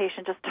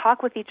consultation, just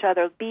talk with each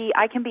other.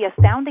 I can be a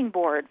sounding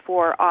board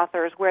for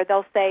authors where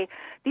they'll say,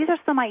 these are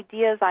some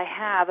ideas I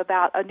have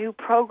about a new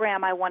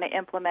program I want to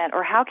implement,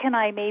 or how can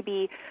I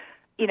maybe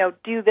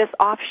do this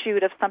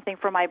offshoot of something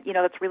for my,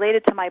 that's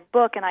related to my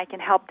book, and I can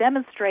help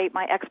demonstrate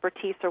my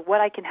expertise or what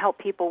I can help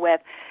people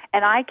with.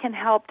 And I can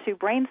help to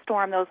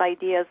brainstorm those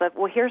ideas of,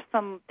 well, here's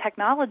some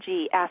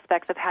technology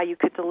aspects of how you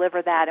could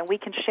deliver that, and we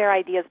can share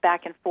ideas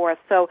back and forth.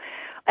 So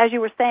as you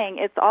were saying,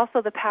 it's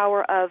also the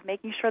power of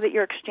making sure that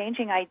you're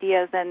exchanging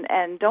ideas,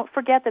 and don't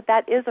forget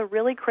that is a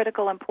really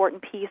critical,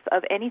 important piece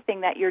of anything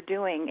that you're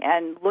doing,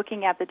 and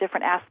looking at the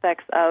different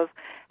aspects of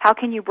how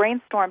can you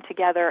brainstorm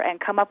together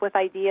and come up with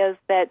ideas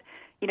that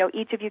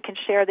each of you can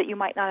share that you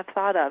might not have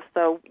thought of.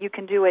 So you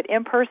can do it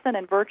in person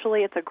and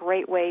virtually. It's a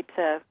great way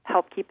to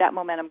help keep that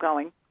momentum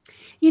going.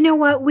 You know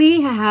what?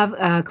 We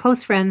have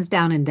close friends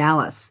down in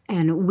Dallas,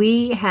 and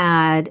we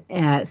had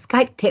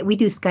Skype. We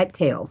do Skype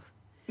Tales.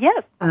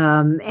 Yes.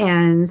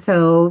 And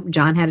so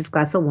John had his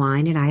glass of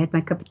wine, and I had my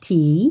cup of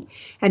tea,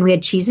 and we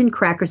had cheese and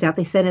crackers out.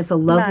 They sent us a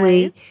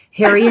lovely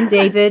Harry and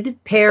David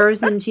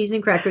pears and cheese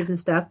and crackers and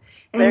stuff.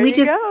 And we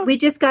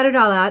just got it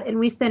all out, and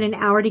we spent an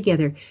hour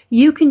together.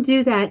 You can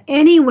do that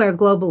anywhere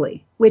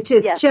globally, which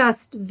is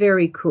just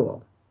very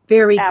cool.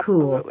 Very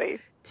cool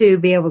to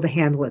be able to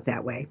handle it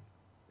that way.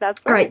 That's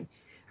right.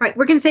 All right,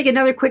 we're going to take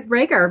another quick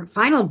break, our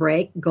final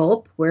break.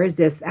 Gulp, where is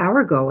this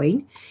hour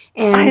going?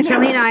 And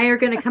Kelly and I are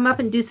going to come up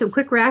and do some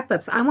quick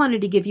wrap-ups. I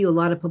wanted to give you a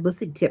lot of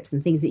publicity tips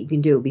and things that you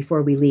can do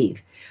before we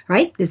leave. All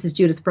right, this is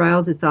Judith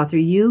Briles. It's Author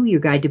You, your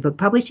guide to book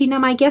publishing. Now,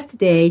 my guest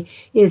today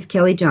is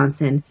Kelly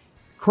Johnson,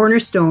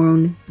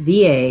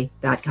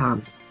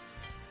 CornerstoneVA.com.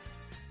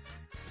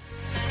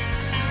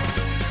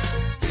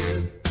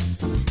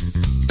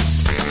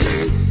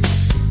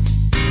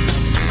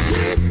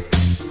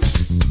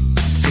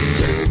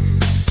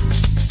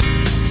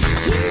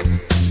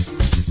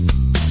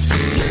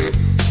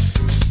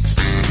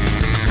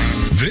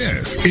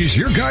 This is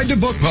your guide to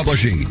book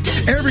publishing.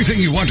 Everything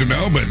you want to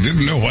know but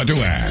didn't know what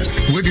to ask.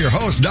 With your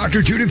host,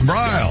 Dr. Judith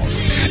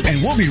Briles.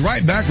 And we'll be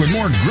right back with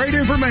more great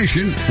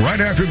information right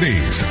after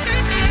these.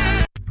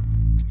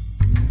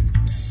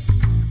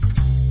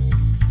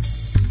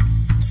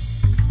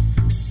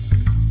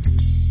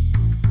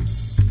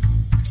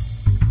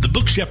 The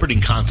book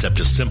shepherding concept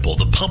is simple.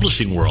 The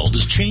publishing world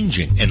is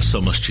changing, and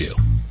so must you.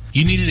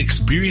 You need an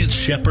experienced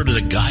shepherd and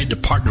a guide to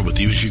partner with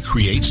you as you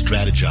create,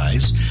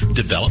 strategize,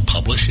 develop,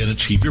 publish, and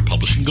achieve your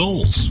publishing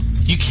goals.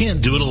 You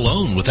can't do it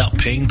alone without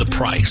paying the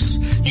price.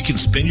 You can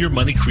spend your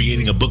money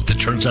creating a book that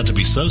turns out to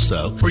be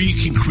so-so, or you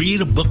can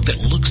create a book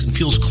that looks and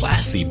feels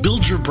classy,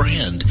 builds your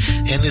brand,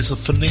 and is a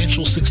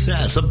financial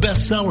success, a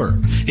bestseller.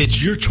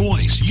 It's your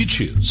choice. You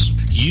choose.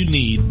 You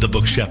need the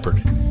book shepherd.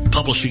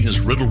 Publishing is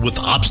riddled with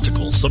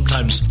obstacles,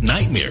 sometimes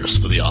nightmares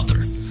for the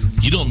author.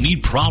 You don't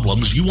need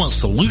problems. You want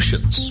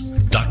solutions.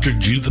 Dr.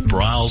 Judith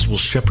Briles will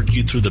shepherd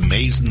you through the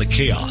maze and the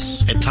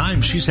chaos. At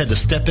times, she's had to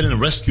step in and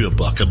rescue a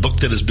book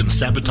that has been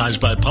sabotaged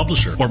by a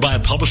publisher or by a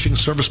publishing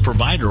service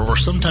provider, or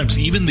sometimes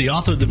even the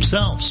author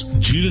themselves.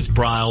 Judith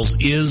Briles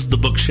is the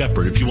book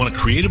shepherd if you want to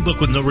create a book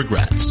with no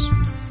regrets.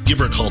 Give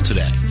her a call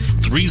today.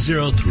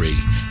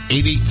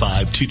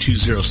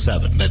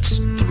 303-885-2207. That's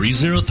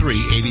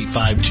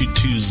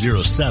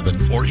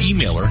 303-885-2207, or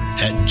email her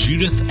at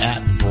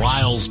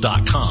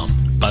judith@briles.com.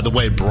 By the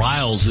way,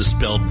 Briles is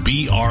spelled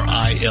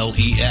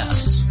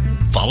B-R-I-L-E-S.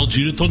 Follow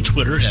Judith on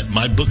Twitter at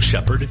My Book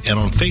Shepherd and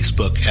on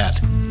Facebook at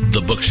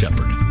The Book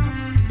Shepherd.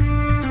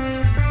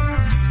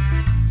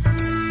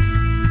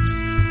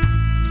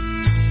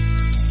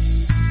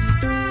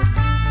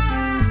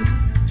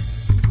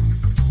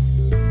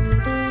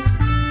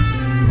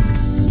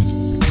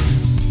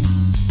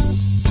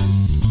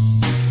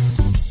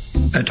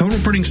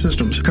 Printing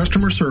Systems,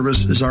 customer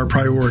service is our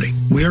priority.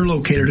 We are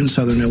located in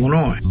Southern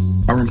Illinois.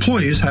 Our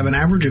employees have an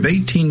average of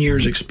 18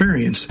 years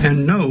experience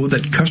and know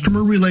that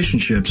customer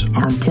relationships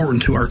are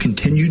important to our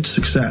continued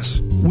success.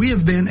 We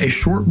have been a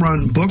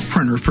short-run book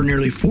printer for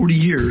nearly 40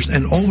 years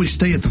and always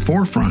stay at the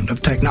forefront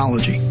of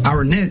technology.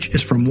 Our niche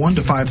is from 1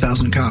 to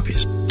 5,000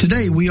 copies.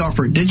 Today, we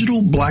offer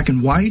digital, black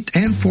and white,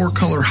 and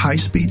 4-color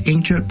high-speed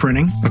inkjet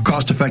printing, a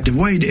cost-effective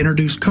way to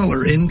introduce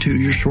color into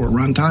your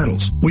short-run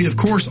titles. We, of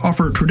course,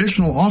 offer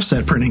traditional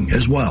offset printing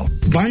as well.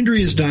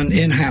 Bindery is done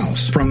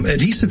in-house, from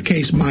adhesive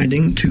case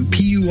binding to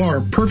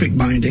PUR perfect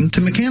binding to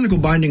mechanical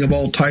binding of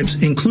all types,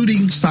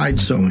 including side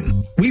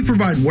sewing. We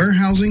provide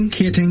warehousing,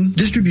 kitting,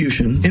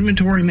 distribution,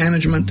 inventory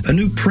management, a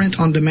new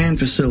print-on-demand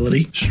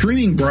facility,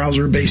 streaming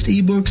browser-based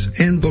ebooks,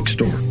 and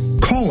bookstore.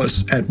 Call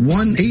us at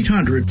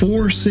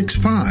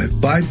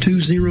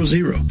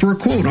 1-800-465-5200 for a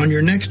quote on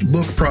your next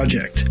book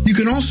project. You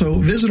can also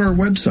visit our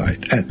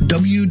website at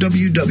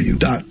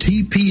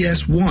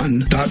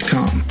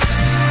www.tps1.com.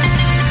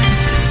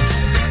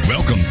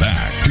 Welcome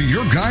back to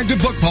your guide to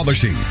book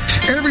publishing.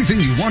 Everything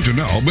you want to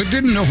know but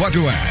didn't know what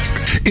to ask.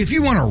 If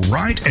you want to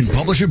write and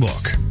publish a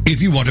book,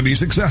 if you want to be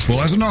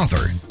successful as an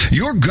author,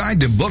 your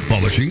guide to book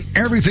publishing,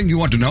 everything you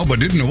want to know but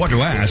didn't know what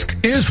to ask,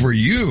 is for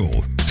you.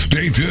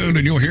 Stay tuned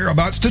and you'll hear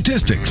about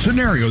statistics,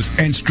 scenarios,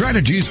 and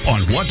strategies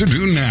on what to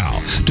do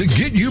now to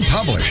get you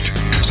published.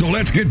 So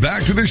let's get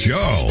back to the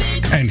show.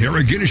 And here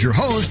again is your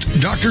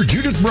host, Dr.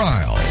 Judith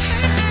Briles.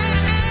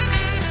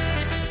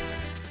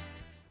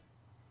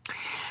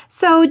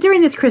 So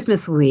during this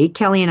Christmas week,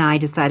 Kelly and I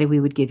decided we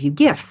would give you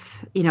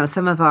gifts.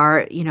 Some of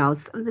our,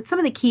 some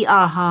of the key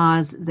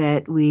ahas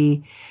that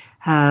we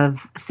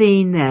have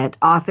seen that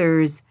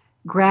authors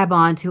grab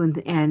onto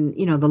and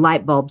the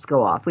light bulbs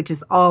go off, which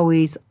is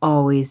always,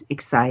 always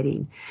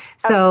exciting.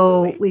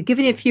 So Absolutely. We've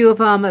given you a few of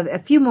them, a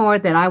few more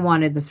that I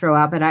wanted to throw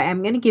out, but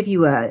I'm going to give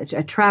you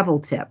a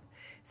travel tip.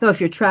 So if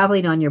you're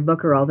traveling on your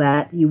book or all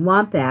that, you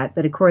want that.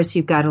 But of course,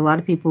 you've got a lot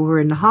of people who are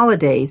in the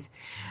holidays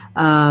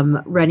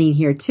running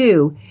here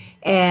too.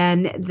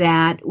 And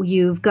that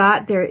you've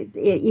got there,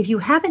 if you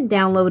haven't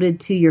downloaded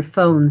to your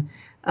phone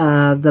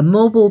the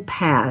Mobile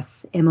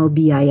Pass,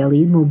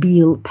 M-O-B-I-L-E,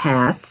 Mobile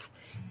Pass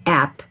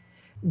app,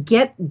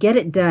 get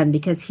it done,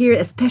 because here,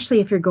 especially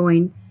if you're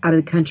going out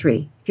of the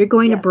country, if you're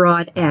going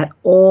abroad at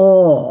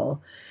all,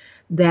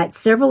 that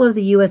several of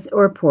the U.S.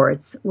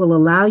 airports will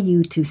allow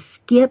you to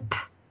skip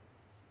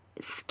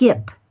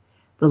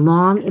the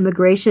long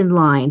immigration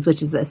lines,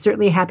 which is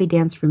certainly a happy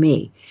dance for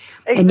me.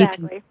 Exactly. And you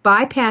can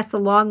bypass the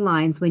long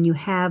lines when you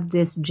have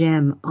this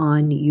gem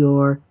on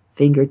your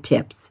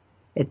fingertips.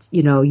 It's,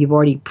 you've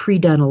already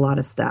pre-done a lot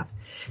of stuff.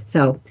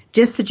 So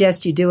just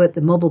suggest you do it. The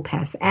Mobile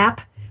Pass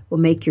app will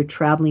make your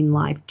traveling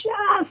life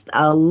just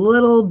a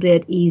little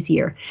bit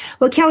easier.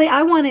 Well, Kelly,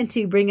 I wanted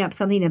to bring up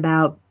something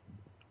about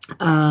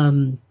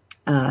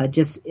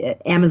just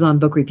Amazon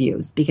book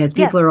reviews, because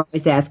people are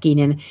always asking,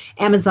 and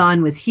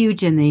Amazon was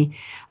huge in the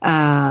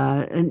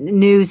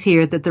news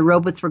here that the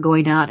robots were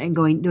going out and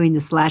doing the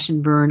slash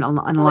and burn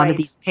on a lot of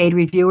these paid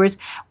reviewers,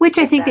 which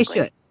I think they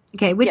should.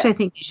 Okay, which I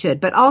think they should.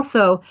 But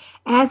also,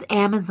 as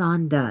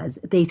Amazon does,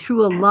 they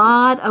threw a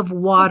lot of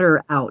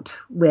water out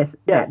with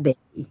that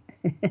baby.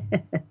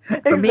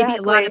 Or maybe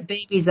a lot of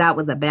babies out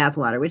with the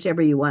bathwater,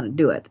 whichever you want to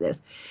do it.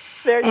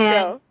 There you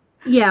go.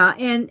 Yeah,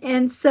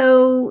 and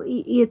so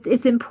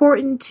it's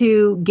important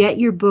to get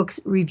your books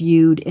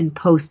reviewed and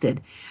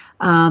posted.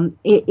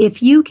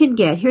 If you can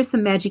get, here's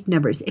some magic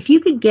numbers. If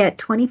you could get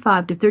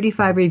 25 to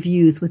 35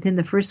 reviews within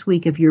the first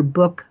week of your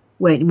book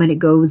when it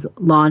goes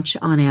launch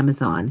on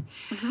Amazon,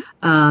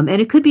 and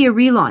it could be a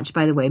relaunch,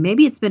 by the way.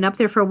 Maybe it's been up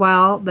there for a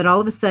while, but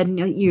all of a sudden,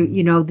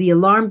 the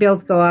alarm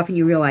bells go off and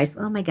you realize,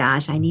 oh my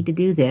gosh, I need to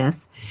do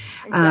this.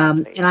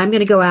 Exactly. And I'm going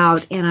to go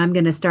out and I'm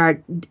going to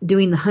start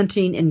doing the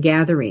hunting and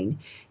gathering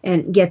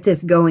and get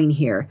this going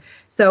here.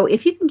 So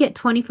if you can get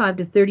 25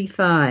 to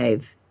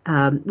 35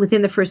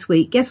 within the first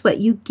week, guess what?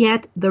 You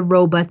get the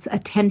robot's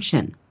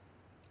attention.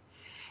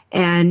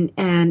 And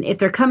if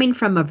they're coming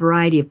from a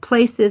variety of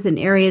places and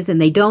areas,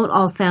 and they don't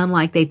all sound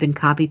like they've been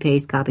copy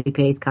paste.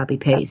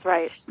 That's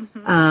right.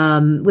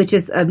 Mm-hmm. Which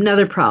is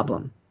another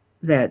problem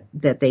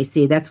that they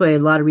see. That's why a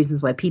lot of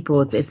reasons why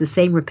people, if it's the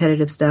same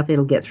repetitive stuff,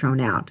 it'll get thrown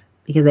out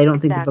because they don't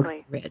think the book's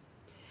read.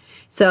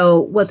 So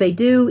what they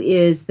do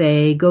is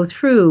they go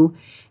through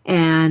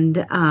and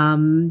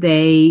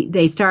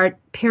they start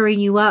pairing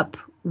you up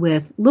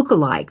with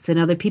lookalikes and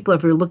other people.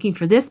 If you're looking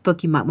for this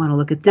book, you might want to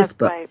look at this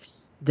book. Right.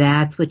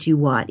 That's what you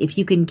want. If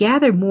you can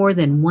gather more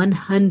than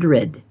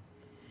 100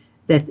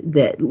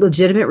 that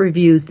legitimate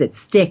reviews that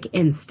stick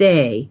and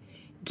stay,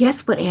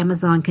 guess what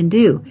Amazon can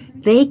do?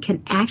 They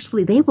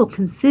will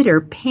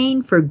consider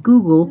paying for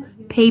Google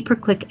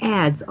pay-per-click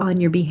ads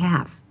on your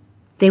behalf.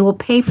 They will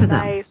pay for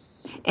them.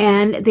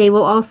 And they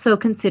will also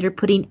consider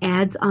putting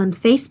ads on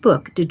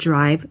Facebook to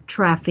drive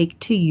traffic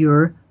to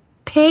your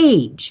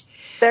page.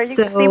 There you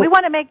see, we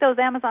want to make those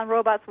Amazon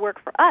robots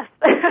work for us.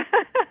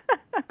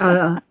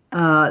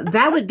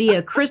 That would be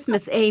a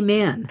Christmas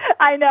amen.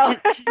 I know.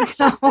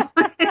 So,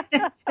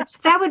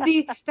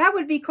 that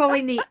would be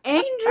calling the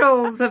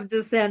angels have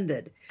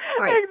descended.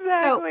 All right.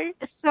 Exactly.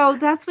 So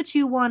that's what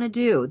you want to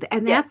do,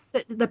 and that's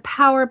the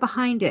power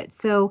behind it.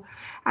 So,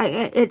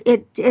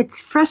 it's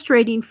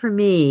frustrating for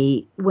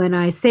me when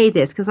I say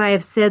this, because I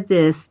have said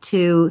this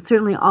to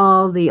certainly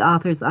all the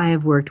authors I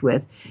have worked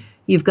with.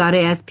 You've got to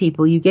ask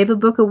people. You gave a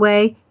book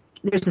away.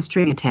 There's a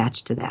string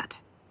attached to that.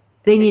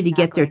 They need to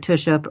get their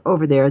tush up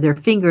over there, their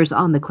fingers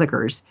on the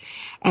clickers,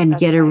 and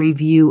get a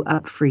review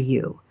up for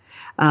you.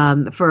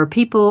 For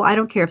people, I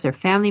don't care if they're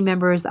family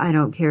members. I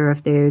don't care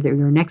if they're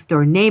your next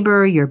door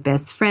neighbor, your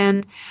best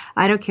friend.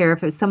 I don't care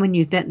if it's someone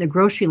you've met in the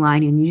grocery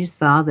line and you just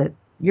saw that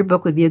your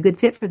book would be a good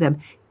fit for them.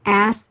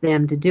 Ask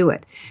them to do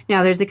it.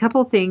 Now, there's a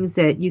couple things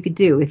that you could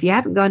do. If you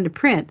haven't gone to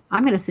print,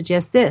 I'm going to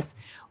suggest this.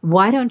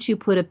 Why don't you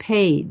put a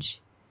page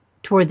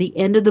toward the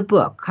end of the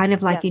book, kind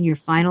of like in your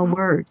final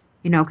word?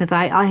 You know, because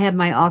I have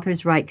my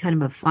authors write kind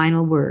of a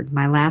final word,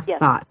 my last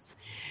thoughts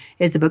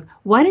is the book.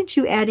 Why don't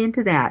you add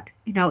into that,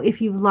 you know,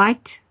 if you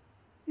liked,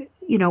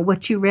 you know,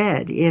 what you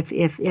read,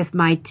 if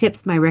my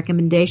tips, my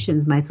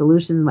recommendations, my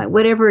solutions, my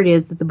whatever it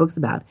is that the book's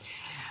about,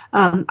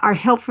 are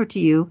helpful to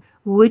you,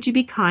 would you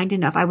be kind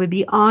enough? I would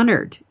be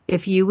honored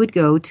if you would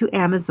go to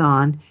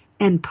Amazon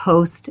and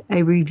post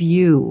a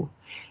review.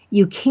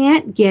 You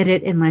can't get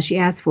it unless you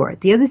ask for it.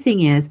 The other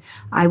thing is,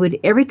 I would,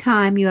 every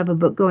time you have a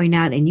book going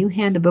out and you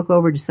hand a book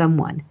over to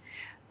someone,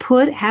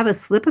 have a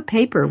slip of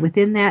paper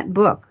within that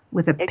book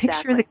with a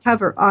picture of the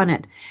cover on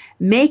it.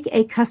 Make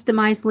a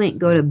customized link.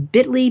 Go to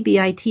bit.ly,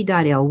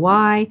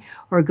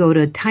 or go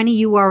to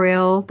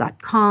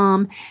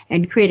tinyurl.com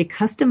and create a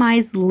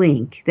customized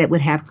link that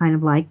would have kind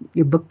of like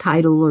your book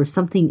title or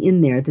something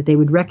in there that they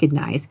would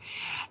recognize,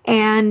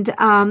 and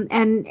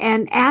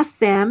ask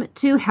them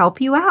to help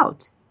you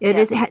out.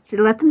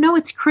 Let them know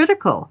it's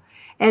critical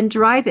and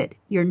drive it.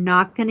 You're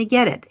not going to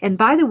get it. And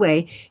by the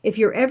way, if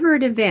you're ever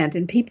at an event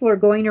and people are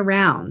going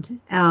around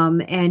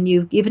and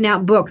you've given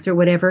out books or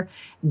whatever,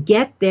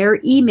 get their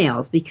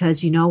emails,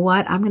 because you know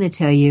what? I'm going to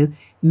tell you,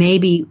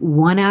 maybe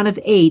 1 out of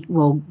 8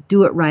 will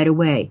do it right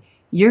away.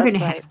 You're going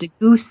to have to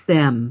goose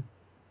them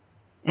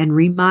and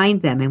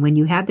remind them. And when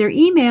you have their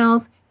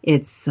emails,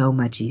 it's so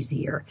much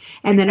easier.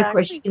 And then, of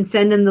course, you can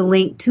send them the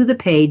link to the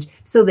page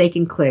so they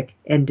can click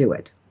and do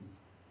it.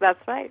 That's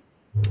right.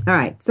 All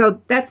right.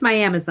 So that's my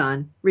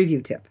Amazon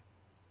review tip.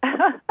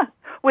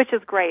 Which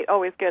is great.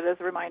 Always good as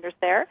reminders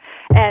there.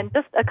 And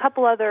just a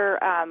couple other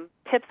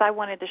tips I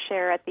wanted to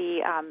share at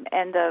the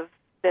end of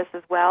this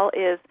as well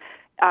is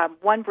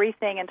one brief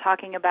thing in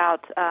talking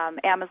about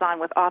Amazon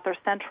with Author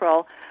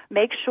Central.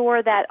 Make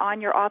sure that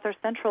on your Author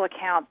Central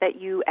account that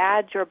you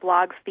add your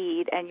blog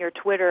feed and your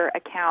Twitter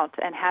account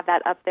and have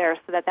that up there,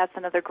 so that that's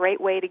another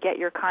great way to get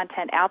your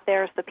content out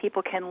there so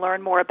people can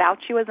learn more about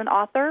you as an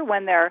author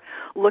when they're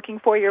looking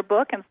for your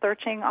book and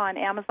searching on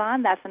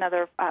Amazon. That's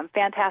another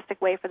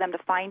fantastic way for them to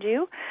find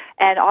you.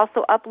 And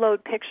also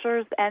upload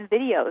pictures and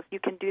videos. You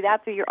can do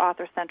that through your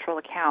Author Central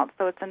account.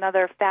 So it's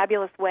another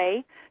fabulous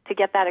way to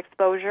get that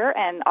exposure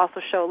and also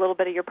show a little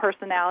bit of your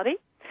personality.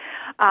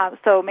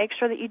 So make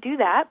sure that you do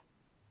that.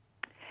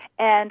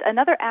 And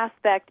another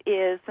aspect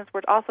is, since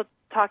we're also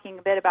talking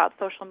a bit about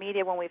social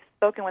media when we've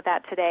spoken with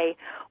that today,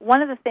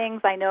 one of the things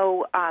I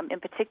know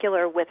in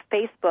particular with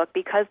Facebook,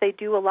 because they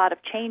do a lot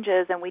of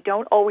changes and we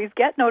don't always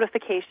get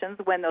notifications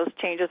when those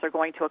changes are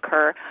going to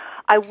occur,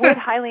 I would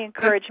highly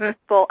encourage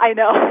people,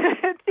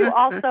 to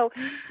also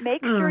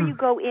make sure you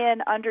go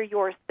in under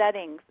your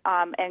settings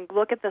and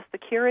look at the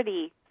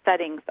security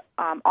settings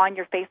on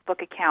your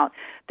Facebook account.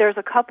 There's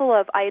a couple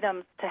of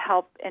items to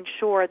help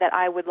ensure that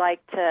I would like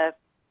to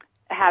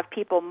have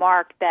people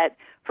mark that.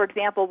 For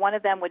example, one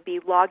of them would be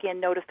login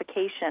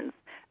notifications.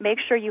 Make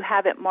sure you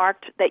have it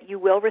marked that you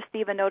will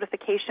receive a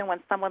notification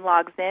when someone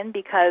logs in,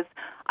 because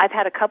I've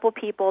had a couple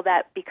people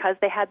that, because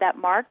they had that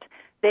marked,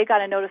 they got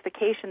a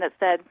notification that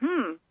said,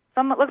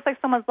 it looks like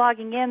someone's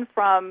logging in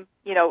from,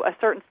 a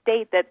certain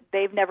state that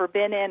they've never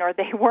been in or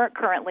they weren't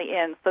currently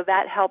in. So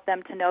that helped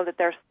them to know that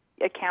their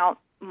account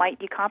might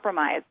be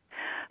compromised.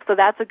 So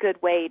that's a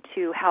good way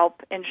to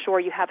help ensure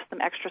you have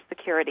some extra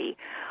security.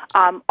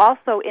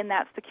 Also, in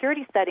that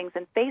security settings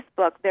in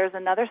Facebook, there's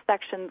another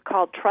section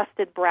called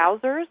Trusted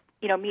Browsers,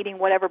 meaning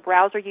whatever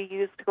browser you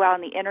use to go out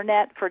on the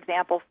Internet, for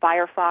example,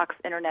 Firefox,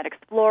 Internet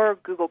Explorer,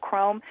 Google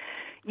Chrome.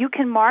 You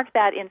can mark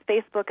that in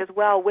Facebook as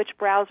well, which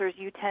browsers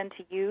you tend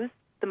to use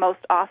the most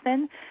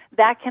often.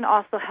 That can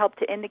also help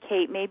to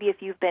indicate maybe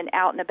if you've been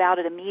out and about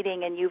at a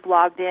meeting and you've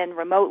logged in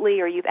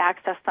remotely or you've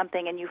accessed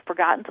something and you've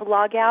forgotten to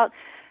log out.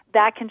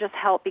 That can just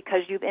help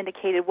because you've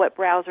indicated what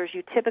browsers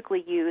you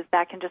typically use.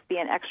 That can just be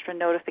an extra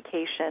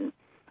notification.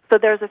 So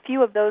there's a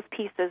few of those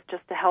pieces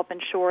just to help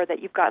ensure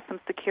that you've got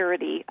some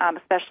security,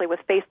 especially with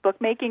Facebook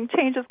making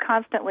changes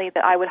constantly,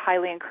 that I would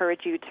highly encourage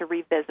you to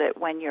revisit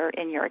when you're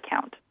in your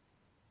account.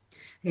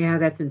 Yeah,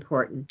 that's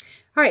important.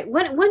 All right,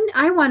 one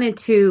I wanted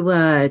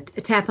to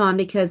tap on,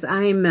 because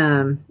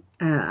I'm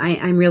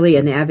really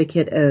an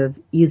advocate of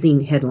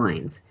using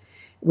headlines,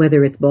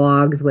 whether it's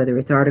blogs, whether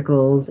it's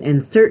articles,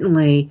 and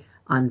certainly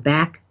on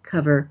back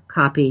cover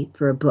copy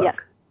for a book. Yes.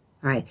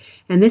 All right.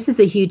 And this is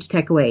a huge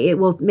takeaway. It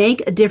will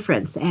make a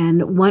difference.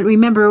 And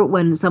remember,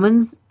 when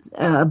someone's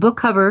book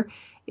cover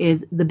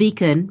is the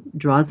beacon,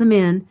 draws them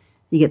in,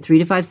 you get 3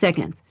 to 5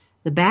 seconds.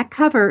 The back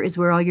cover is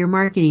where all your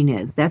marketing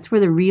is. That's where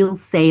the real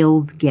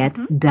sales get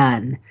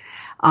done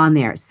on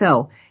there.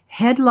 So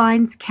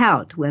headlines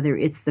count, whether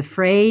it's the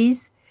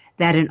phrase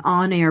that an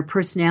on-air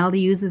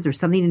personality uses or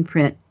something in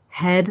print.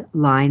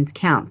 Headlines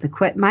count.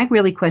 My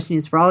really question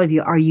is for all of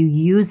you, are you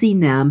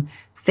using them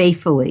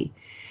faithfully?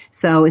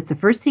 So it's the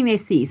first thing they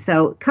see.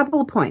 So a couple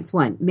of points.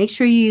 One, make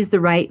sure you use the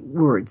right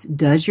words.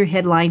 Does your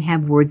headline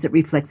have words that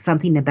reflect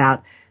something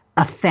about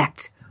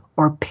effect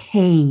or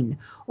pain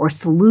or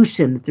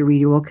solution that the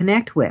reader will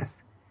connect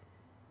with?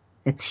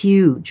 It's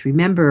huge.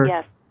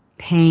 Remember,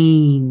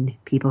 pain.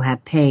 People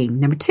have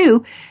pain. Number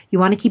 2, you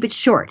want to keep it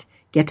short.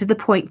 Get to the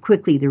point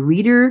quickly. Your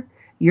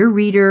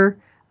reader,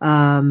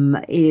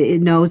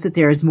 it knows that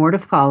there is more to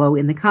follow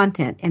in the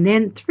content. And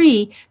then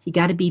 3, you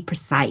got to be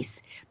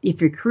precise. If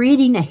you're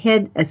creating a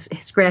head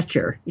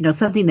scratcher,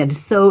 something that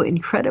is so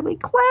incredibly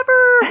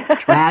clever,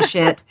 trash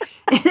it.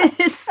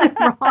 It's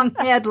the wrong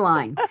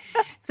headline.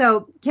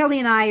 So Kelly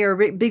and I are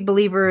big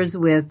believers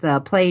with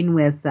playing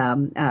with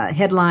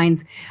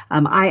headlines.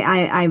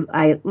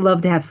 I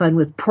love to have fun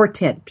with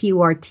Portent,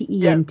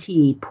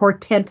 Portent,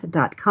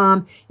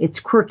 portent.com. It's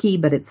quirky,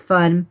 but it's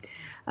fun.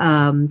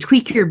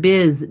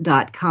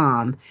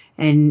 tweakerbiz.com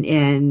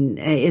and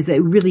is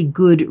a really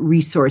good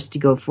resource to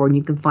go for, and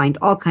you can find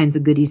all kinds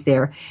of goodies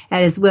there,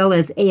 as well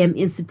as AM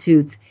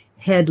Institute's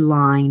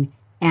Headline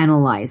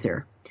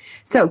Analyzer.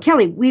 So,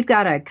 Kelly, we've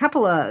got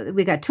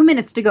 2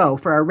 minutes to go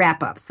for our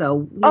wrap-up,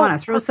 so you want to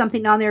throw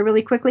something on there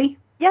really quickly?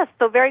 Yes,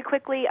 so very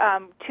quickly,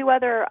 2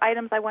 other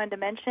items I wanted to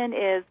mention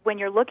is when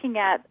you're looking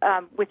at,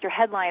 with your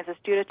headlines, as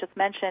Judith just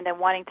mentioned, and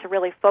wanting to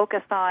really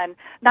focus on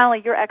not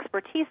only your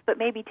expertise, but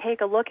maybe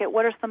take a look at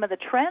what are some of the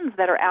trends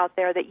that are out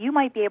there that you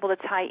might be able to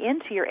tie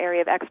into your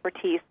area of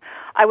expertise.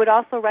 I would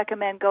also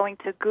recommend going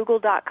to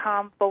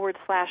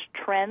google.com/trends,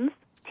 TRENDS.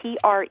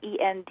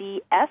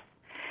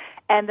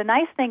 And the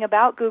nice thing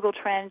about Google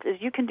Trends is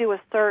you can do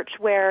a search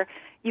where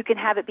you can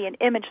have it be an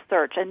image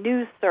search, a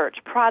news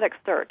search, product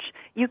search.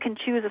 You can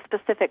choose a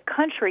specific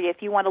country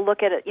if you want to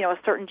look at a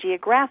certain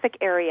geographic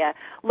area.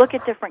 Look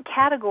at different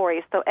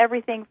categories, so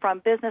everything from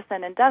business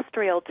and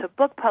industrial to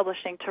book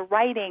publishing to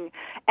writing.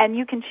 And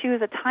you can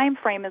choose a time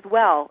frame as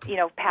well,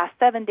 past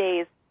 7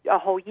 days, a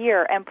whole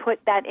year, and put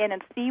that in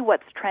and see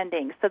what's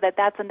trending, so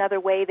that's another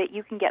way that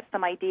you can get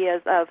some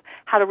ideas of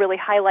how to really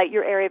highlight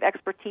your area of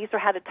expertise or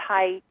how to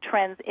tie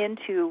trends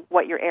into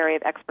what your area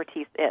of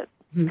expertise is.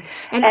 Mm-hmm.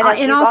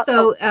 And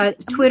also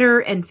Twitter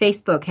and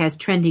Facebook has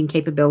trending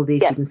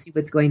capabilities. Yes. You can see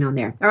what's going on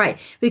there. All right,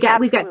 we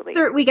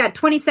got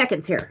 20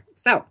 seconds here.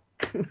 So.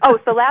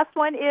 So last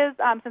one is,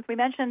 since we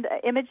mentioned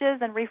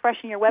images and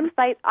refreshing your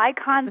website,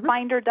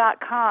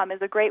 iconfinder.com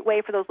is a great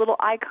way for those little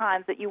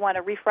icons that you want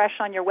to refresh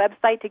on your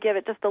website to give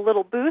it just a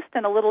little boost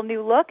and a little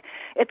new look.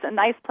 It's a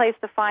nice place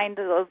to find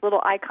those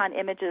little icon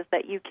images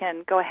that you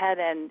can go ahead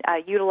and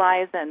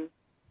utilize and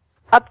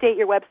update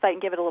your website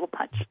and give it a little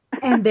punch.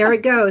 And there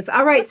it goes.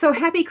 All right, so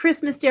happy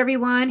Christmas to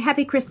everyone.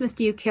 Happy Christmas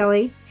to you,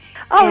 Kelly.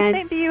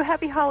 Same to you.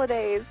 Happy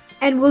holidays.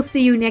 And we'll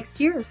see you next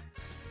year.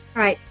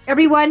 All right,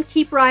 everyone,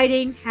 keep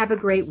writing. Have a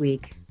great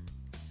week.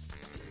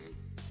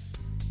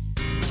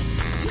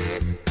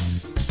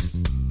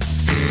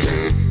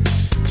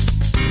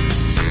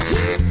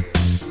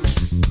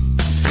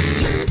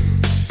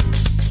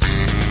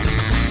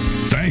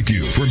 Thank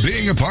you for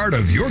being a part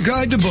of Your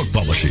Guide to Book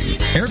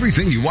Publishing.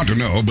 Everything you want to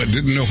know but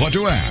didn't know what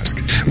to ask.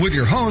 With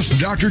your host,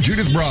 Dr.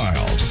 Judith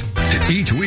Briles. Each week,